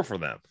score for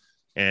them.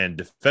 And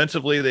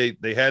defensively,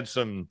 they had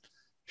some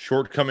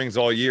shortcomings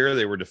all year.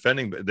 They were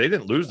defending, but they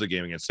didn't lose the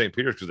game against St.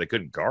 Peter's because they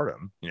couldn't guard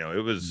them. You know,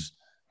 it was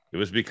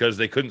because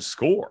they couldn't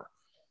score.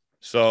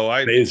 So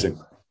amazing.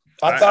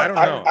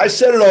 I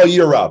said it all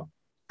year up.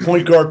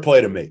 Point guard play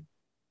to me.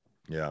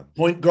 Yeah,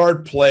 point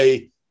guard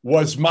play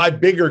was my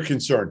bigger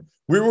concern.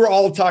 We were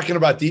all talking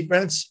about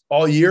defense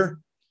all year.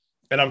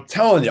 And I'm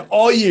telling you,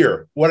 all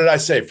year, what did I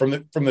say from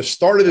the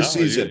start of the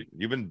season?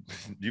 You've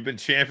been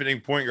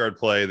championing point guard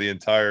play the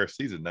entire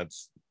season.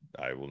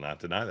 I will not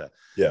deny that.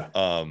 Yeah.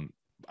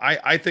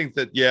 I think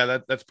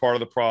that that's part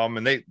of the problem.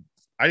 And I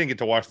didn't get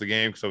to watch the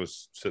game because I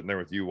was sitting there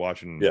with you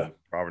watching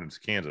Providence,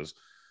 Kansas,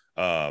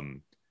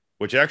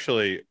 which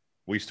actually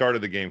we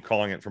started the game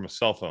calling it from a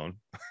cell phone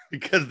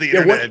because the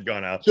internet had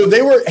gone out. So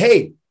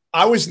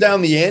I was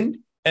down the end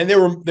and they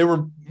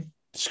were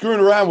screwing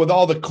around with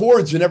all the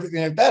cords and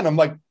everything like that. And I'm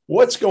like,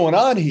 what's going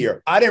on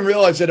here? I didn't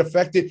realize it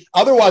affected.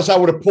 Otherwise, I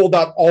would have pulled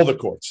out all the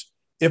cords.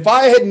 If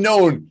I had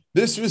known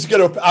this was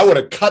I would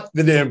have cut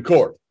the damn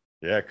cord.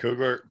 Yeah,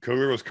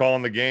 Cougar was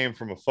calling the game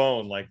from a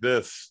phone like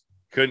this.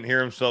 Couldn't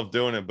hear himself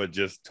doing it, but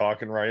just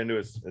talking right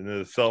into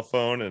the cell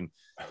phone. And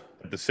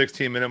at the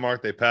 16-minute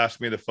mark, they passed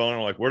me the phone.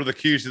 I'm like, what are the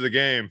keys to the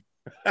game?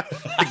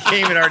 The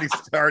game had already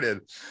started.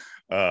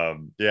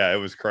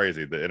 It was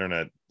crazy. The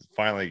internet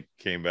finally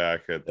came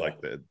back at like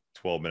the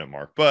 12-minute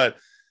mark. But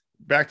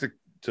back to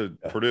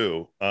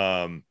Purdue,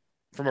 from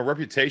a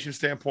reputation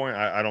standpoint,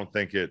 I don't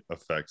think it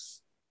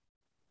affects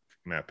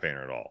Matt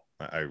Painter at all.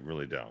 I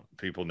really don't.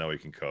 People know he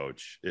can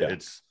coach.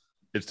 It's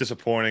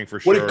disappointing for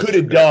sure. What it could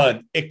have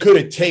done, it could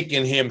have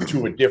taken him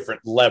to a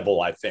different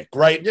level, I think,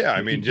 right? Yeah,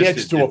 I mean,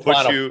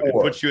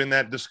 it puts you in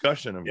that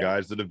discussion of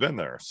guys that have been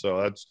there.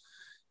 So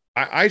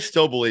I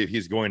still believe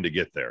he's going to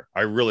get there.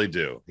 I really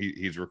do.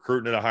 He's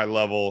recruiting at a high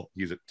level.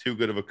 He's too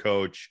good of a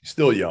coach.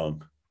 Still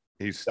young.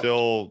 He's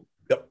still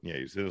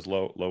he's in his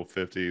low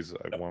 50s,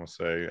 I want to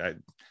say.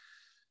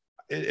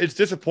 It's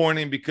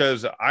disappointing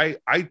because I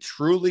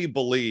truly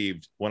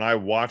believed when I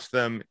watched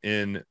them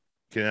in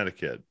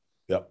Connecticut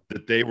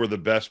that they were the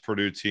best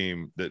Purdue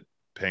team that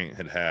Paint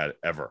had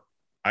ever.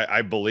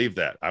 I believe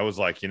that. I was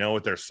like,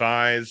 with their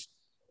size,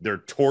 they're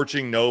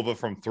torching Nova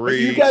from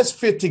three. But you guys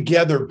fit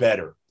together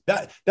better.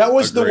 That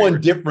was the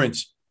one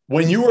difference.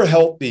 When you were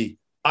healthy,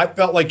 I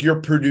felt like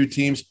your Purdue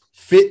teams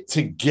fit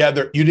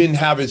together. You didn't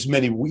have as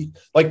many weakness.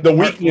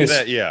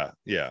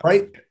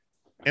 Right.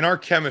 And our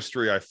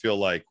chemistry, I feel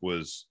like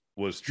was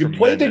tremendous. You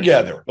played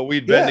together, but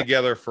we'd been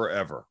together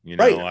forever.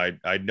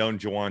 I'd known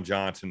Juwan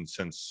Johnson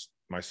since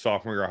my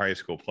sophomore year of high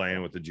school,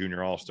 playing with the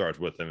junior all-stars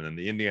with him and then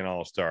the Indiana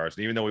all-stars.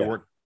 And even though we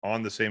weren't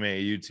on the same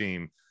AAU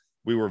team,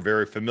 we were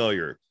very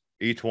familiar.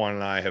 Each one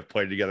and I have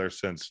played together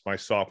since my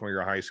sophomore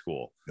year of high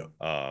school.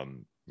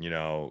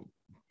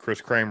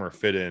 Chris Kramer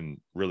fit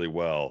in really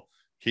well.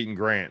 Keaton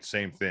Grant,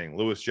 same thing.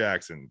 Lewis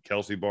Jackson,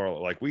 Kelsey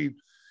Barlow. Like we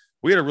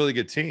had a really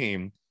good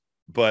team,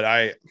 but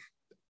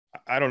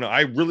I don't know.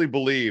 I really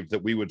believe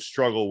that we would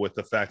struggle with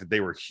the fact that they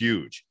were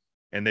huge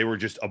and they were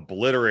just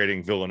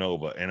obliterating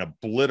Villanova and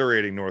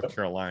obliterating North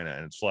Carolina.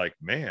 And it's like,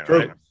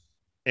 man.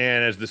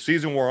 And as the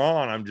season wore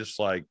on, I'm just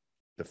like,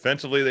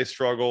 defensively, they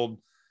struggled.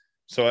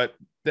 So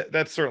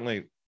that's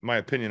certainly my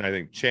opinion, I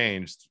think,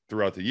 changed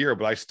throughout the year.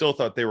 But I still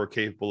thought they were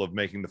capable of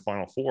making the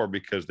Final Four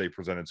because they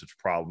presented such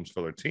problems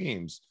for their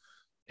teams.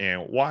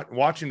 And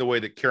watching the way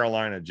that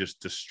Carolina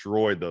just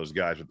destroyed those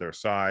guys with their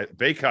side.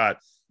 Bacot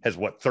has,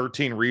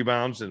 13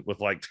 rebounds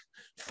with like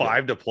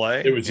 5 to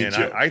play. It was and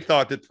I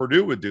thought that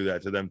Purdue would do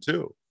that to them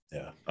too.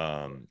 Yeah.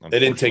 They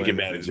didn't take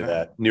advantage of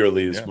that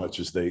nearly as much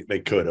as they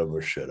could have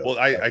or should have. Well,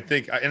 I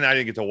think, and I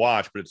didn't get to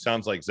watch, but it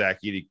sounds like Zach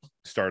Edey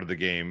started the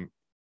game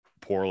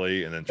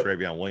poorly, and then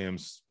Travion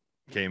Williams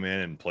came in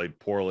and played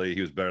poorly.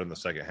 He was better in the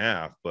second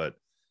half, but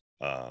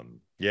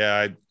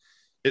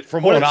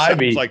from what it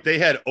sounds like, they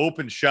had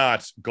open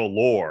shots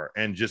galore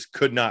and just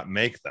could not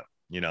make them.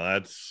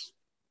 That's.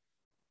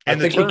 And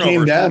I think it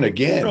came down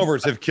again.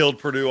 Turnovers have killed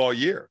Purdue all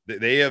year.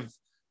 They have.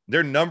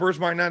 Their numbers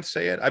might not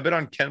say it. I bet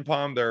on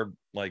KenPom they're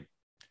like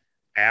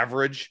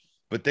average,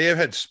 but they have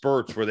had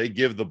spurts where they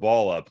give the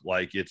ball up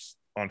like it's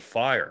on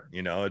fire.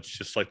 It's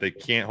just like they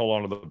can't hold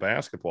on to the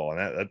basketball, and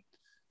that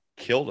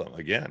killed them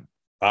again.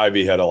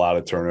 Ivy had a lot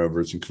of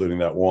turnovers, including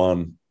that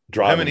one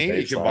drive. Him and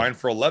Edey combined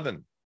for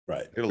 11.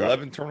 Right.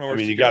 11 turnovers. I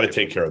mean, you got to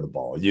take care of the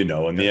ball. In the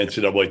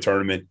NCAA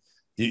tournament,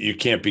 you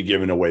can't be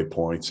giving away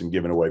points and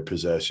giving away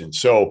possession.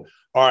 So,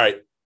 all right.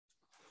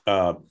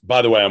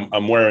 By the way,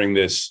 I'm wearing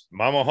this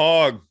Mama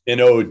Hog in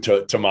ode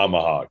to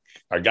Mama Hog.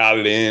 I got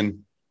it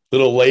in a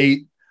little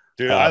late.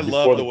 Dude, I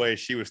love the way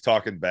she was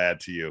talking bad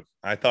to you.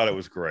 I thought it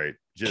was great.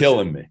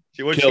 Killing me.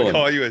 She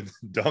call you a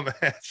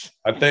dumbass?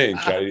 I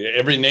think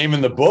every name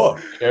in the book,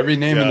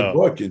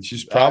 and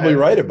she's probably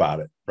right about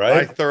it.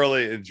 Right? I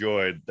thoroughly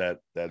enjoyed that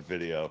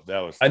video. That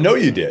was. I know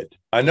you did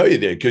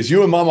because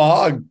you and Mama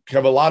Hog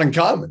have a lot in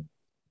common.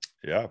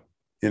 Yeah.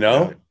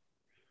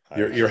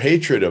 Your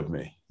hatred of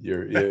me.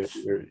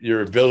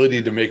 Your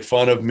ability to make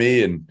fun of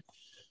me and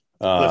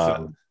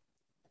listen,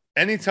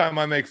 anytime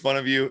I make fun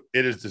of you,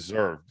 it is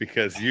deserved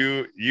because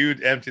you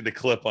empty the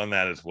clip on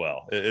that as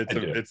well.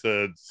 It's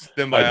a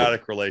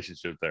symbiotic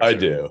relationship there. I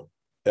do.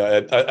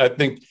 I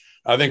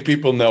think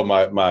people know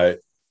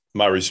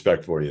my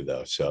respect for you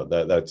though. So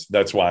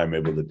that's why I'm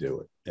able to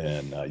do it.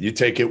 And you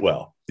take it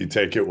well.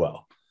 Duke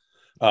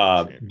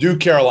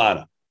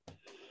Carolina.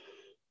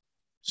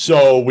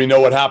 So we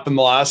know what happened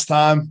the last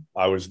time.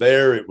 I was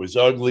there. It was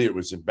ugly. It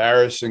was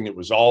embarrassing. It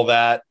was all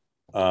that.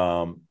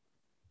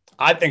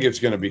 I think it's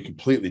going to be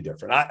completely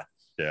different.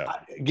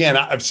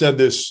 I've said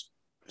this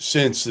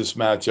since this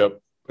matchup.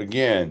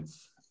 Again,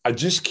 I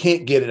just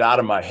can't get it out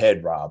of my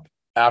head, Rob.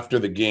 After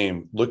the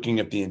game, looking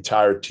at the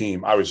entire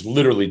team, I was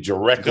literally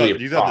directly.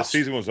 You thought the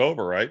season was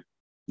over, right?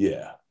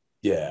 Yeah.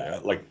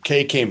 Like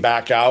Kay came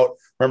back out.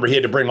 Remember, he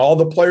had to bring all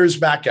the players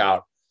back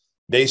out.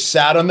 They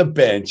sat on the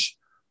bench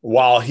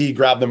while he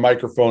grabbed the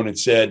microphone and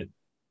said,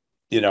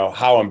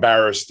 how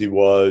embarrassed he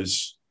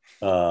was,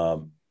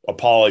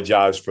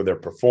 apologized for their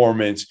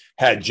performance,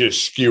 had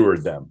just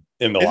skewered them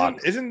in the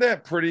locker. Isn't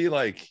that pretty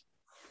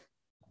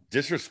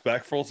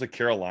disrespectful to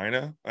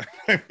Carolina?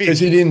 Because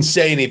he didn't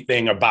say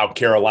anything about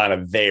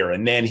Carolina there.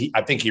 And then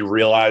I think he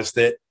realized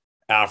it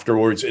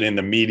afterwards. And in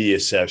the media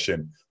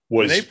session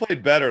they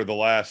played better the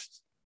last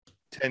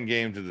 10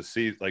 games of the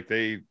season. Like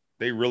they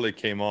really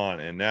came on,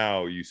 and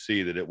now you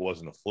see that it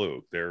wasn't a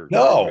fluke. They're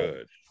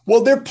good.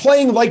 Well, they're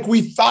playing like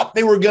we thought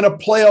they were going to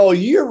play all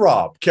year,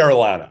 Rob,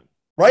 Carolina,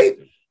 right?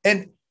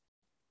 And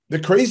the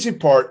crazy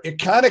part, it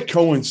kind of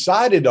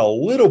coincided a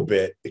little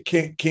bit.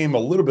 It came a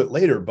little bit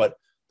later, but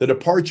the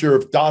departure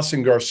of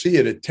Dawson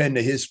Garcia to tend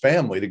to his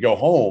family, to go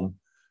home,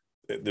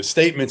 the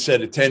statement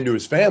said attend to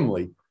his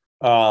family.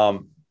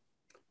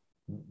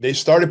 They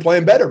started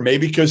playing better,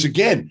 maybe because,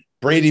 again,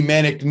 Brady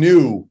Manek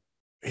knew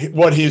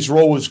what his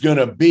role was going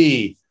to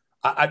be.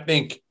 I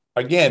think,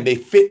 again, they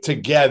fit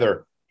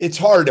together. It's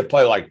hard to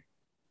play like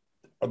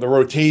the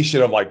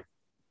rotation of like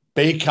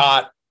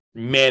Bacot,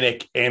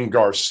 Manek, and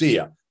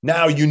Garcia.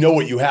 Now you know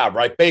what you have,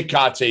 right?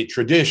 Bacot's a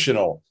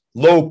traditional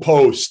low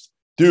post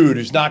dude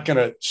who's not going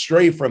to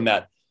stray from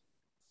that.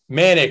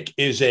 Manek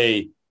is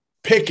a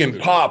pick and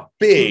pop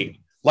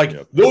big.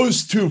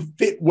 Those two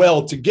fit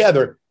well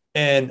together.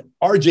 And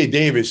RJ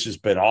Davis has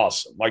been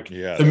awesome.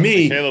 To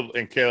me,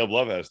 Caleb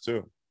Love has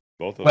too.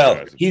 Both of those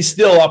guys. He's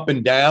still up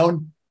and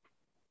down.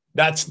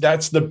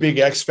 That's the big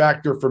X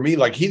factor for me.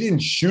 He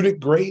didn't shoot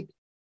it great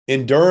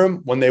in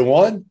Durham when they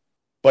won,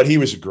 but he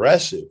was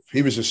aggressive.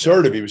 He was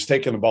assertive. He was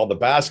taking the ball to the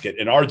basket,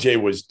 and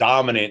RJ was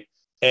dominant.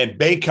 And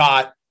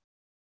Bacot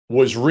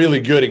was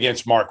really good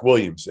against Mark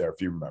Williams there, if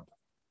you remember.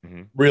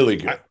 Mm-hmm. Really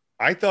good.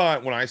 I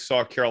thought when I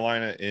saw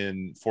Carolina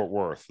in Fort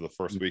Worth the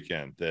first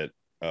weekend that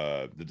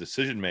the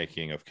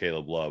decision-making of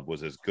Caleb Love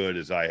was as good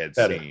as I had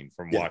seen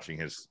from watching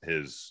his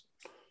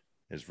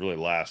really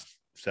last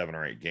 7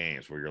 or 8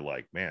 games, where you're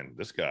like, man,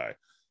 this guy,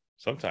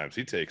 sometimes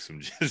he takes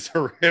some just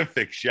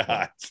horrific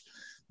shots.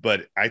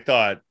 But I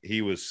thought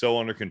he was so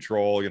under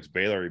control against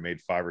Baylor. He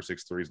made 5 or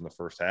 6 threes in the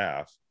first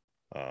half.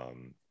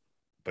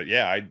 But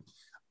yeah,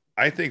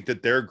 I think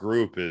that their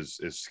group is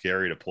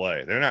scary to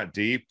play. They're not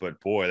deep,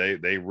 but boy,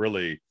 they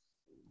really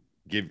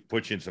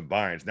put you in some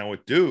binds. Now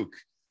with Duke,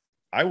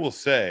 I will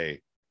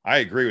say I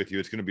agree with you.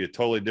 It's going to be a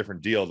totally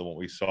different deal than what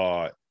we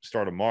saw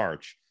start of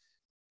March.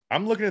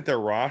 I'm looking at their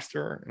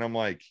roster and I'm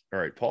like, all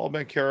right, Paul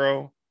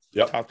Banchero,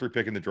 top 3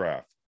 pick in the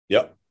draft.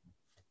 Yep.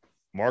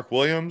 Mark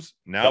Williams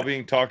now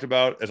being talked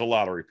about as a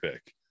lottery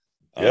pick.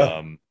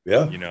 You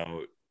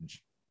know,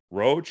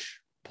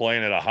 Roach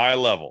playing at a high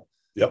level.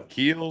 Yep.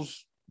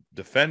 Keels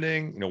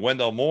defending, you know,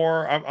 Wendell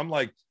Moore. I'm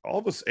like, all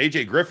of us,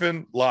 AJ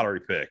Griffin,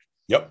 lottery pick.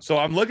 Yep. So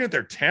I'm looking at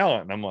their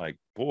talent and I'm like,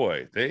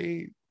 boy,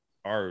 they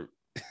are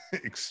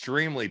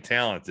extremely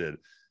talented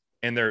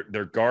and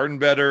they're guarding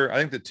better.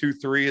 I think the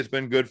 2-3 has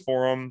been good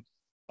for them.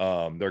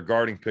 They're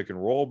guarding pick and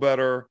roll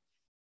better,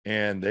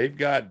 and they've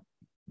got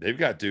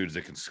dudes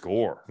that can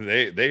score.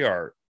 They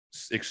are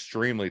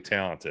extremely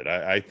talented.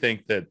 I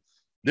think that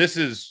this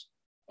is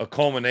a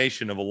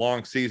culmination of a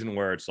long season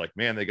where it's like,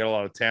 man, they got a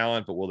lot of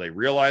talent, but will they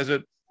realize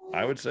it?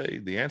 I would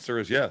say the answer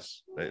is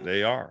yes,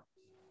 they are.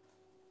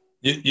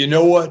 You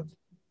know what?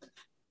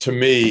 To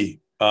me,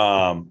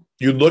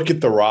 you look at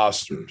the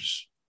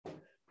rosters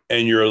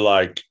and you're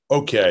like,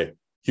 okay,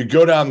 you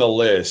go down the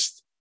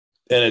list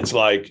and it's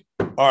like,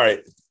 all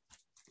right,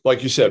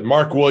 like you said,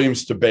 Mark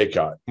Williams to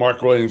Bacot.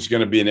 Mark Williams is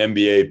going to be an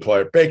NBA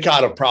player.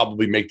 Bacot will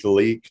probably make the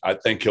league. I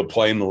think he'll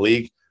play in the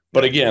league.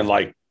 But again,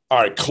 like, all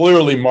right,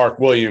 clearly Mark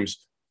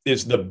Williams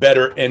is the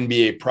better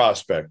NBA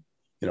prospect.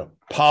 You know,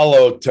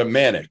 Paolo to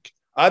Manek.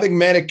 I think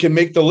Manek can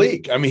make the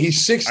league. I mean,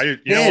 he's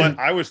 6'10". You know what?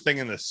 I was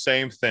thinking the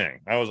same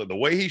thing. I was like, the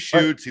way he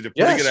shoots, he's a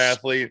pretty good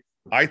athlete.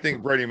 I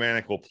think Brady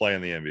Manek will play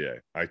in the NBA.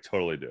 I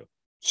totally do.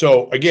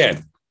 So,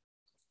 again,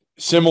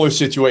 similar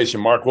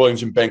situation. Mark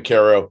Williams and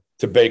Banchero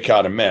to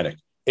Bacot and Manek.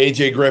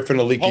 AJ Griffin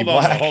and Leaky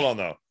Black. Hold on,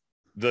 though.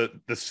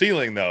 The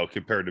ceiling, though,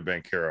 compared to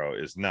Banchero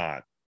is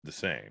not the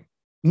same.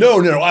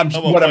 No.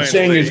 What I'm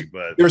saying is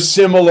they're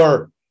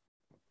similar.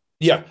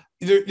 Yeah,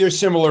 they're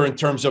similar in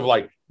terms of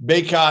like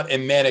Bacot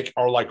and Manek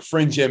are like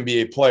fringe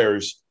NBA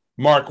players.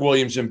 Mark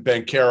Williams and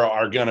Banchero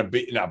are going to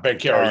be – now,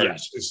 Banchero,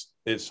 yes,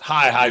 is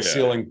high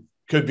ceiling.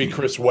 Could be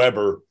Chris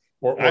Webber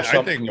or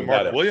something. I think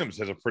Mark Williams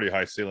has a pretty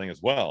high ceiling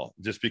as well,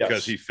 just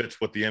because he fits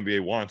what the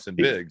NBA wants in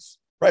bigs.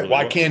 Right. Really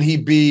Why can't he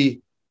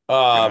be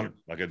like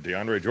a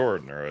DeAndre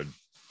Jordan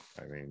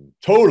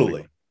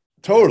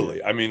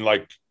Totally. I mean,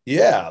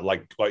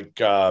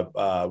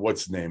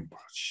 what's his name?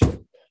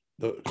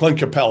 Clint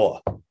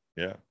Capella.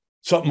 Yeah.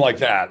 Something like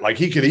that. Like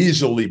he could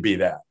easily be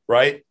that,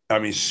 right? I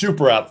mean,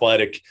 super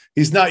athletic.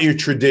 He's not your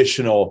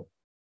traditional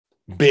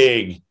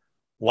big,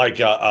 like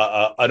an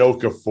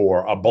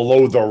Okafor, a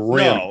below the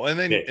rim. No,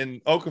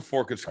 and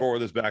Okafor could score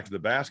with his back to the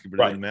basket, but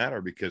it didn't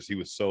matter because he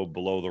was so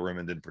below the rim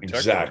and didn't protect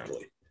exactly. The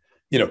rim.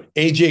 You know,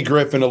 AJ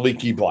Griffin, a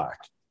Leaky Black.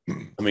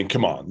 I mean,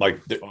 come on, like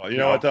you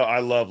know what though? I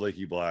love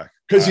Leaky Black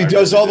because he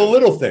does all the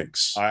little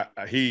things.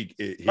 He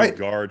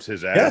guards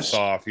his ass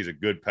off. He's a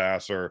good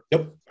passer.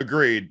 Yep,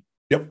 agreed.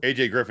 Yep,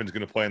 AJ Griffin's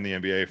going to play in the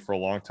NBA for a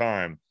long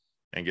time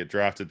and get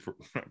drafted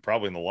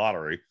probably in the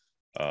lottery.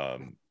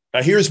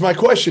 Now, here's my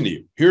question to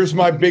you. Here's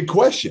my big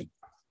question.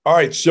 All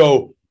right,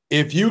 so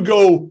if you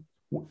go,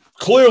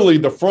 clearly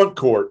the front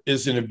court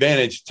is an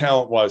advantage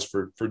talent-wise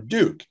for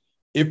Duke.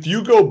 If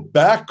you go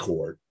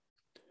backcourt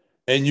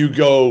and you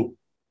go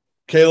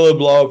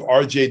Caleb Love,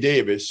 RJ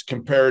Davis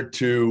compared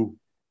to,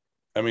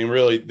 I mean,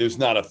 really, there's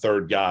not a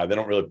third guy. They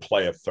don't really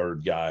play a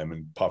third guy. I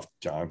mean, Puff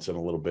Johnson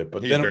a little bit,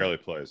 but he barely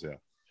plays, yeah.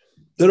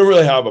 They don't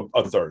really have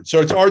a third. So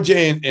it's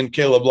RJ and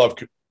Caleb Love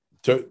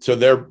to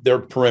their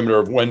perimeter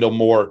of Wendell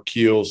Moore,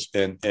 Keels,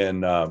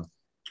 and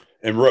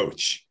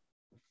Roach.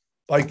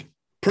 Like,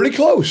 pretty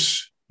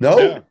close.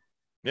 No?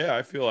 Yeah,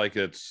 I feel like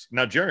it's –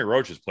 now, Jeremy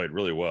Roach has played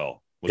really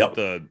well. Which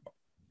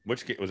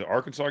game? Was it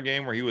Arkansas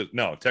game where he was –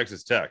 no,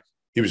 Texas Tech.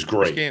 He was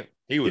great. Game,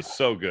 he was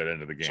so good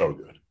into the game. So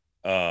good.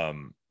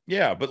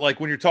 Yeah, but like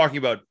when you're talking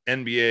about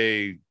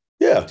NBA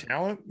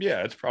talent,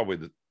 it's probably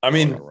the – I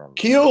mean,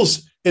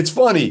 Keels, it's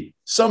funny.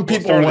 Some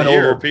people went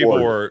over.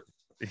 People were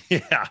 –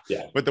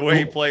 but the way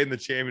he played in the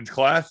Champions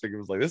Classic, it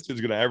was like, this dude's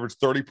going to average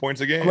 30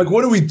 points a game. I'm like,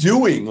 what are we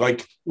doing?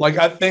 Like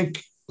I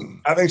think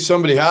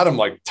somebody had him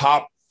like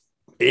top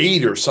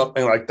 8 or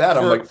something like that.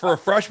 I'm like, for a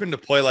freshman to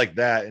play like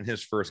that in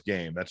his first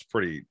game, that's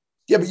pretty –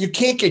 yeah, but you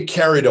can't get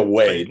carried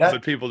away.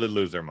 But people did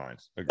lose their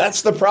minds. Agreed.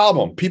 That's the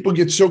problem. People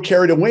get so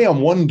carried away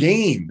on one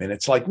game, and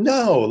it's like,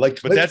 no, like.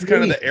 But that's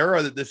kind of the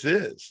era that this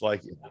is,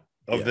 like,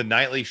 of the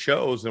nightly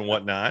shows and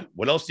whatnot.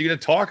 What else are you going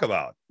to talk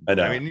about? I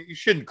know. I mean, you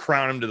shouldn't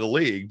crown him to the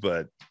league,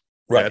 but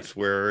that's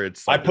where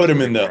it's. Like I put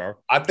him in the.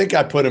 I think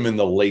I put him in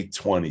the late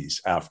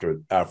 20s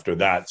after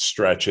that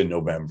stretch in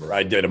November.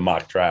 I did a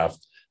mock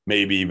draft,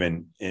 maybe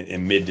even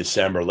in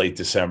mid-December, late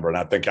December, and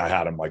I think I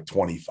had him like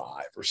 25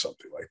 or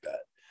something like that.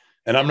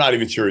 And I'm not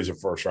even sure he's a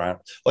first round.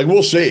 Like,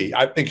 we'll see.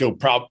 I think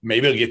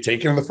maybe he'll get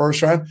taken in the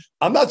first round.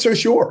 I'm not so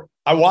sure.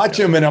 I watch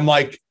him and I'm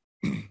like,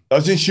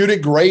 doesn't shoot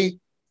it great.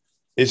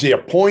 Is he a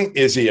point?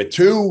 Is he a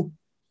 2?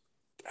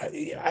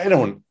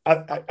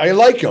 I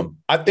like him.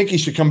 I think he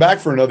should come back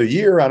for another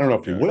year. I don't know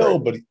if he will,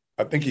 but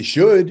I think he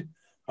should.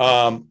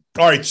 All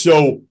right.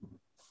 So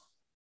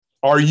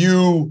are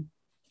you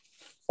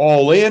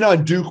all in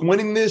on Duke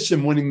winning this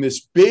and winning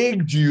this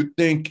big? Do you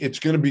think it's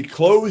going to be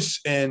close?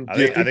 And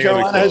do you think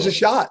Carolina has a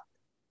shot?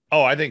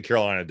 Oh, I think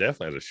Carolina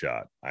definitely has a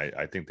shot.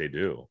 I think they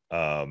do.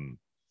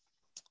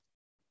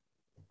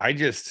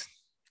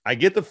 I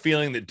get the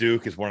feeling that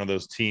Duke is one of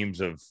those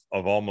teams of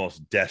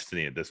almost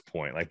destiny at this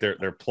point. Like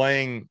they're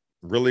playing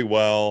really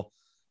well.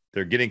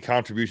 They're getting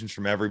contributions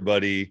from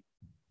everybody.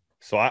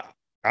 So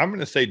I'm going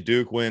to say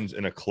Duke wins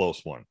in a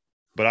close one.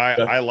 But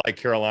I like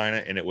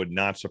Carolina, and it would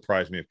not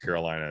surprise me if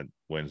Carolina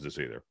wins this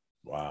either.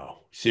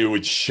 Wow. See, it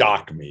would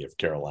shock me if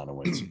Carolina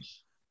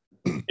wins.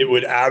 It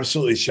would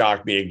absolutely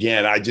shock me.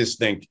 Again, I just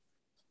think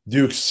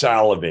Duke's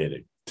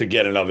salivating to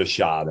get another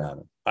shot at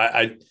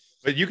him.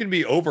 But you can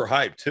be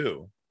overhyped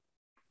too.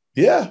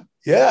 Yeah.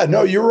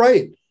 No, you're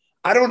right.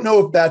 I don't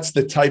know if that's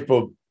the type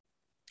of.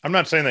 I'm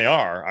not saying they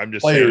are. I'm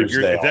just saying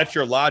if that's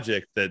your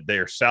logic that they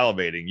are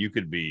salivating, you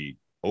could be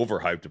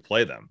overhyped to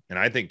play them. And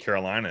I think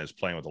Carolina is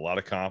playing with a lot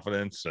of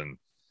confidence, and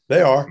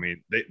they are. I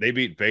mean, they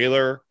beat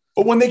Baylor.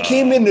 But when they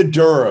came into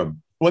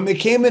Durham, they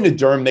came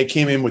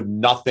in with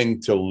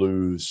nothing to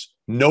lose.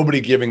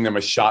 Nobody giving them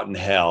a shot in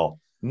hell.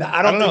 No,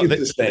 I don't think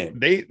it's the same.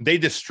 They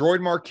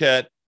destroyed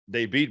Marquette.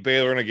 They beat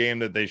Baylor in a game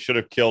that they should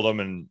have killed them,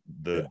 and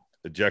the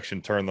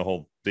ejection turned the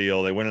whole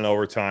deal. They went in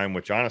overtime,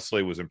 which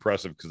honestly was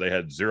impressive because they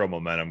had zero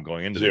momentum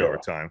going into the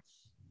overtime.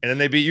 And then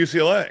they beat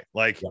UCLA.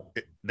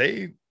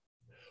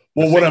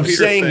 What I'm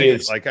saying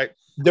is,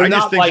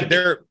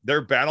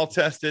 they're battle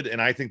tested,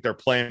 and I think they're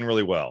playing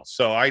really well.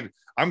 So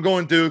I'm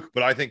going Duke,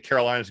 but I think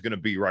Carolina's going to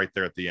be right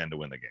there at the end to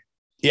win the game.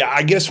 Yeah,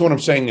 I guess what I'm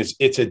saying is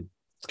it's a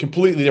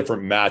completely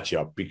different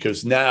matchup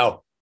because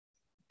now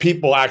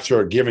people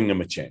actually are giving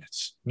them a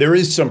chance. There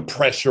is some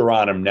pressure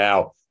on them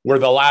now, where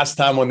the last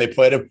time when they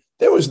played them,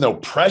 there was no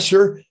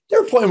pressure. They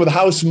were playing with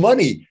house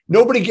money.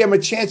 Nobody gave them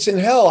a chance in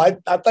hell. I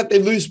thought they'd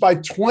lose by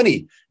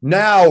 20.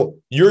 Now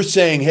you're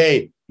saying,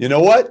 hey, you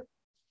know what?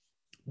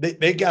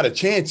 They got a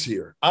chance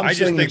here. I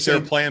just think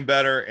they're playing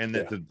better, and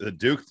that the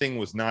Duke thing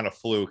was not a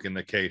fluke in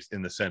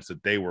the sense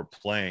that they were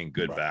playing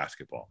good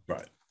basketball.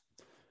 Right.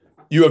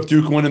 You have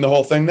Duke winning the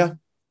whole thing now?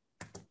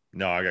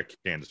 No, I got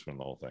Kansas winning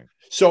the whole thing.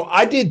 So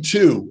I did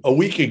too a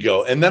week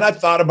ago, and then I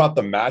thought about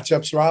the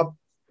matchups, Rob,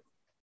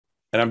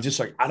 and I'm just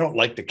like, I don't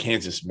like the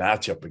Kansas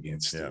matchup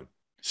against them.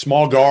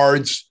 Small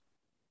guards.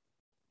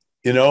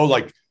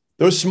 Like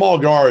those small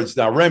guards.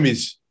 Now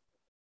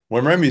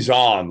when Remy's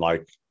on,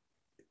 like,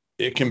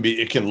 it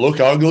can look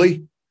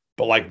ugly,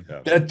 but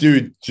that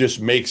dude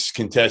just makes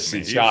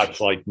contested shots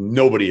like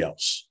nobody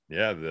else.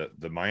 Yeah,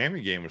 the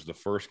Miami game was the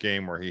first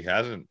game where he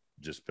hasn't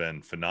just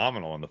been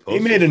phenomenal in the postseason. He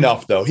made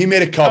enough though. He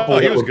made a couple.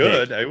 He was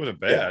good. Big. It wasn't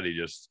bad.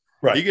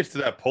 Yeah. He gets to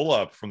that pull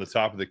up from the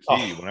top of the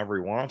key whenever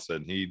he wants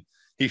it. And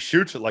he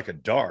shoots it like a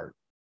dart.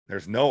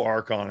 There's no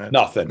arc on it.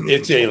 Nothing.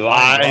 It's a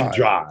line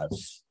drive.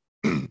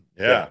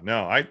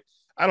 No, I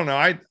don't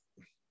know.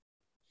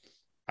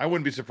 I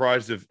wouldn't be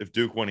surprised if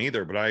Duke won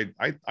either, but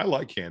I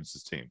like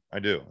Kansas' team. I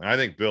do. And I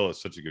think Bill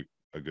is such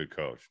a good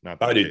coach.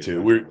 I do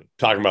too. We were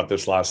talking about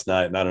this last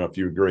night, and I don't know if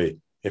you agree.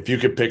 If you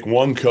could pick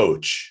one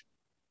coach,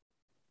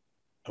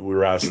 we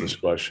were asked this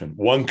question,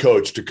 one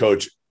coach to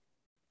coach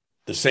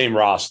the same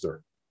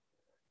roster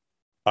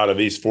out of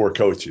these four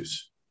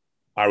coaches,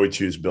 I would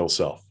choose Bill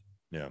Self.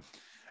 Yeah.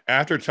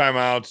 After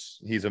timeouts,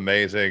 he's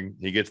amazing.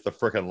 He gets the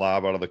freaking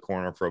lob out of the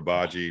corner for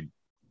Agbaji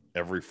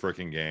every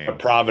freaking game.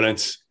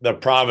 The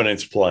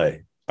Providence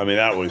play. I mean,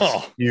 that was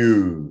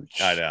huge.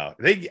 I know.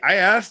 I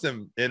asked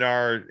him in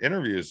our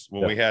interviews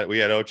when we had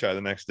Ochai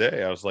the next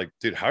day. I was like,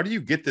 dude, how do you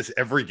get this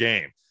every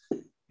game?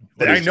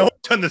 I know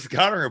it's on the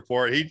scouting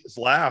report. He just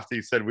laughed.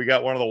 He said, we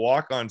got one of the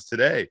walk-ons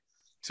today.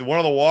 So one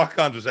of the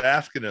walk-ons was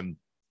asking him,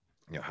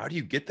 how do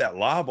you get that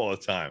lob all the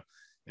time?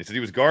 He said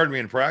he was guarding me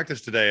in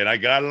practice today, and I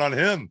got it on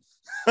him.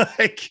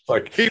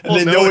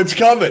 People know it's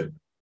coming.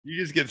 You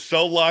just get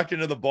so locked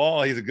into the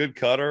ball. He's a good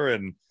cutter.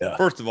 And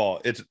first of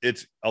all,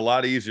 it's a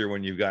lot easier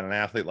when you've got an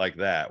athlete like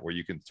that where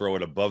you can throw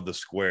it above the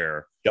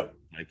square. Yep.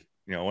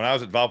 When I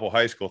was at Valpo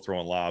High School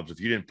throwing lobs, if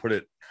you didn't put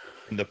it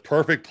in the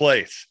perfect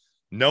place,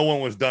 no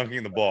one was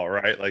dunking the ball,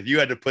 right? Like you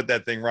had to put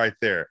that thing right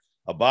there.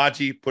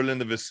 Agbaji, put it in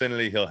the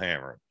vicinity, he'll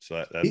hammer it.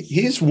 So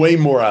he's way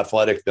more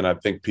athletic than I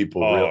think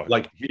people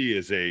realize. He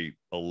is a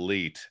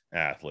elite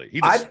athlete.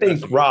 I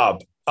think,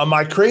 Rob, am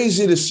I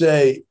crazy to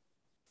say,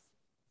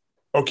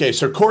 okay,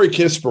 so Corey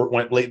Kispert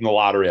went late in the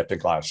lottery, I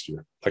think, last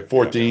year, like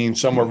 14,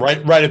 somewhere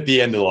right at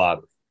the end of the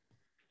lottery.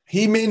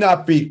 He may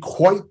not be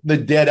quite the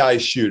dead-eye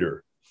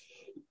shooter.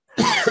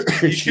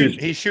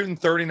 He's shooting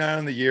 39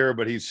 in the year,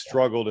 but he's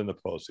struggled in the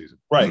postseason.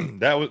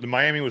 Right.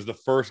 Miami was the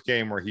first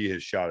game where he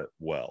has shot it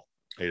well,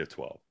 8 of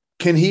 12.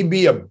 Can he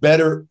be a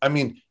better? I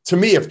mean, to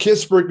me, if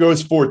Kispert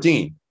goes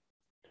 14,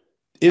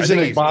 isn't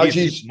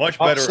Agbaji's much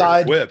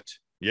better equipped?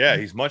 Yeah,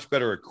 he's much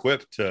better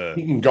equipped to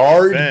he can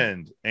guard,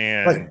 defend,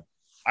 and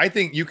I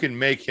think you can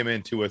make him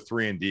into a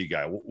 3-and-D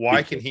guy.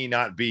 Why can he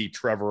not be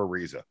Trevor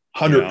Ariza?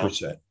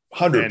 100%.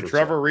 100%. And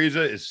Trevor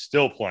Ariza is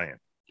still playing.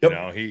 Yep. You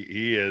know,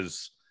 he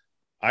is.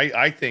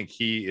 I think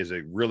he is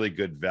a really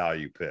good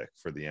value pick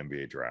for the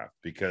NBA draft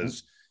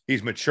because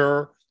he's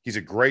mature. He's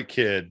a great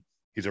kid.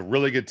 He's a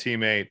really good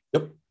teammate.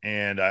 Yep.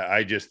 And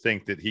I just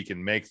think that he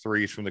can make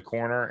threes from the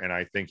corner, and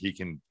I think he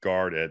can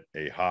guard at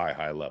a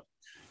high level.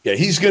 Yeah,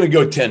 he's going to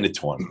go 10 to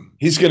 20.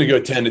 He's going to go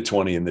 10 to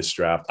 20 in this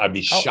draft. I'd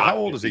be shocked. How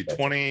old is he?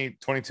 20,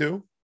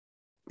 22?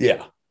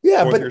 Yeah.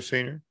 Yeah, but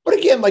senior. But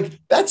again, like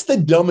that's the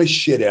dumbest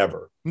shit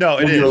ever. No,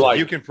 it is. Like,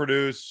 you can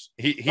produce.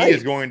 He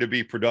is going to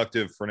be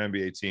productive for an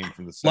NBA team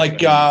from the like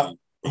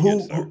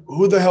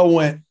who the hell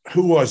went?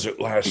 Who was it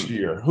last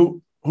year?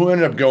 Who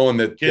ended up going?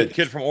 That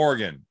kid from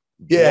Oregon.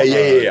 Yeah.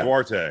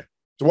 Duarte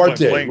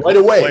playing right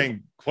away.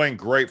 Playing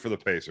great for the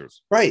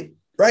Pacers. Right.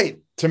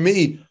 To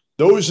me,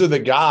 those are the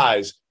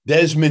guys.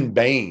 Desmond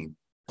Bane.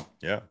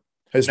 Yeah.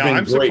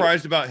 I'm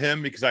surprised about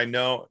him because I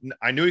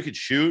knew he could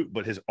shoot,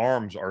 but his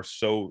arms are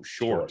so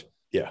short.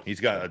 Yeah. He's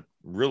got a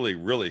really,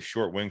 really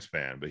short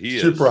wingspan, but he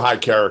is super high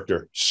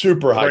character.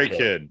 Super high great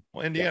kid.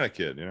 Well, Indiana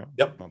kid, you know?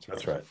 Yep.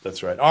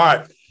 That's right. All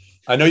right.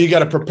 I know you got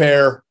to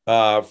prepare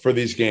for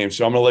these games,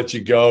 so I'm going to let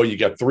you go. You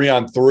got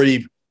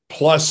 3-on-3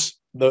 plus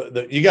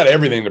you got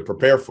everything to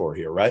prepare for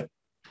here, right?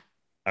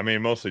 I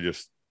mean, mostly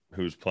just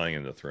who's playing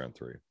in the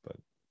 3-on-3, but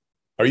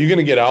are you going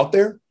to get out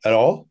there at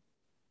all?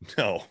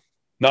 No.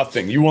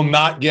 Nothing. You will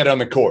not get on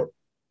the court.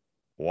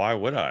 Why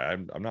would I?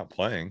 I'm not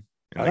playing.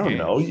 I don't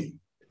know.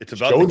 It's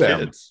about the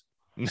kids.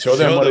 Show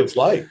them what it's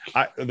like.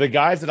 The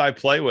guys that I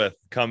play with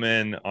come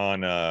in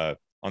on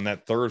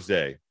that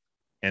Thursday,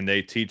 and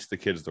they teach the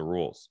kids the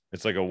rules.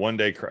 It's like a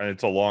one-day.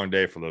 It's a long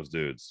day for those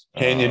dudes.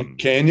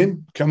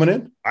 Canyon coming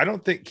in. I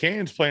don't think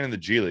Canyon's playing in the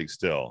G League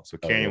still, so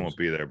Canyon won't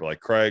be there. But like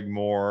Craig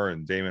Moore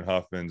and Damon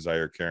Huffman,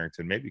 Zaire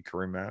Carrington, maybe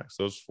Kareem Maddox,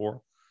 those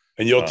four.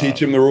 And you'll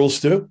teach him the rules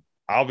too.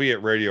 I'll be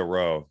at Radio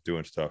Row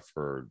doing stuff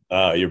for.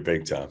 You're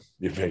big time.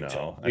 You're big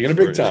time. You're gonna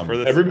big time.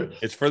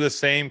 It's for the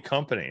same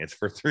company. It's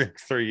for 3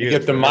 years. You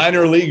get the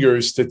minor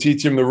leaguers to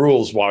teach him the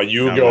rules while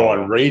you go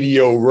on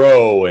Radio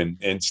Row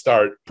and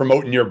start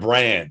promoting your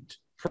brand.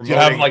 Do you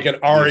have like an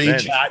RE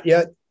chat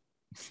yet?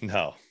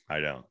 No, I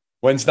don't.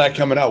 When's that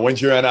coming out?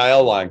 When's your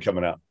NIL line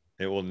coming out?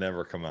 It will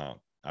never come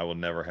out. I will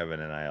never have an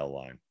NIL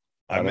line.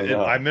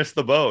 I missed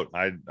the boat.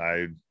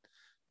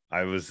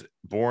 I was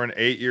born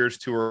 8 years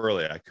too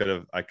early. I could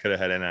have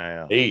had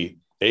NIL.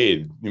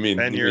 Eight. You mean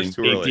 10 years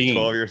too 18. Early?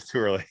 12 years too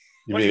early.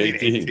 What do you mean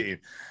 18?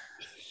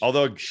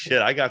 Although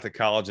shit, I got to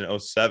college in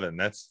 2007.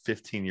 That's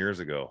 15 years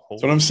ago.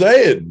 That's what I'm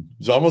saying. It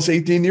was almost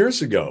 18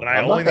 years ago. But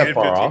I only needed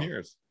 15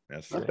 years.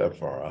 That's not that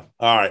far off.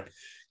 All right.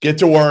 Get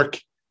to work,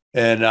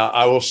 and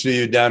I will see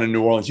you down in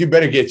New Orleans. You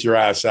better get your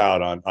ass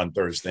out on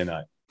Thursday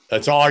night.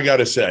 That's all I got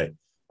to say.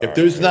 If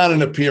there's not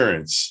an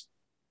appearance.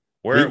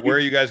 Where are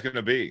you guys going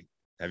to be?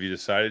 Have you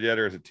decided yet,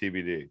 or is it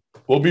TBD?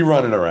 We'll be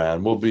running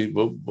around. We'll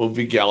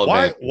be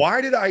gallivanting.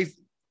 Why did I?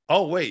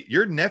 Oh wait,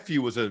 your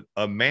nephew was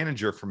a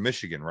manager from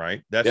Michigan,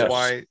 right? That's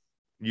why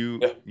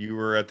you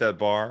were at that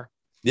bar.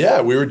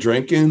 Yeah, we were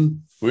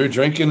drinking. We were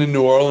drinking in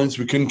New Orleans.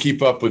 We couldn't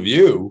keep up with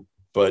you,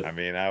 but I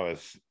mean, I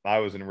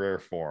was in rare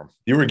form.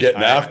 You were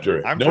getting after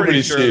it. I'm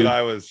pretty sure that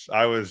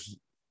I was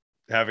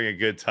having a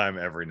good time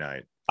every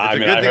night. I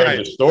heard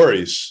the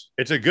stories.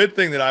 It's a good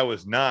thing that I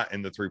was not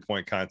in the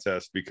 3-point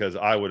contest because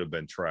I would have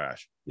been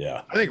trash.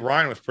 Yeah. I think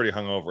Ryan was pretty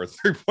hungover at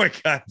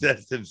 3-point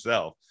contest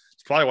himself.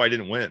 It's probably why I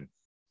didn't win.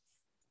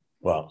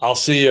 Well, I'll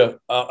see you.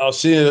 I'll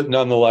see you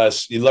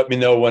nonetheless. You let me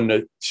know when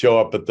to show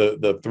up at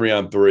the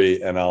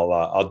 3-on-3, and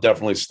I'll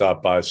definitely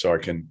stop by so I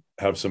can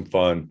have some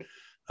fun.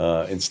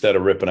 Instead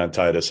of ripping on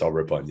Titus, I'll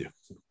rip on you.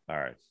 All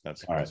right.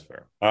 That's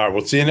fair. All right.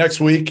 We'll see you next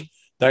week.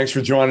 Thanks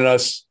for joining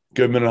us.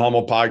 Goodman and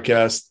Hummel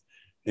podcast.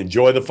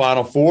 Enjoy the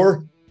Final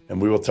Four, and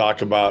we will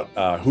talk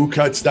about who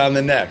cuts down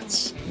the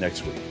nets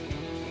next week.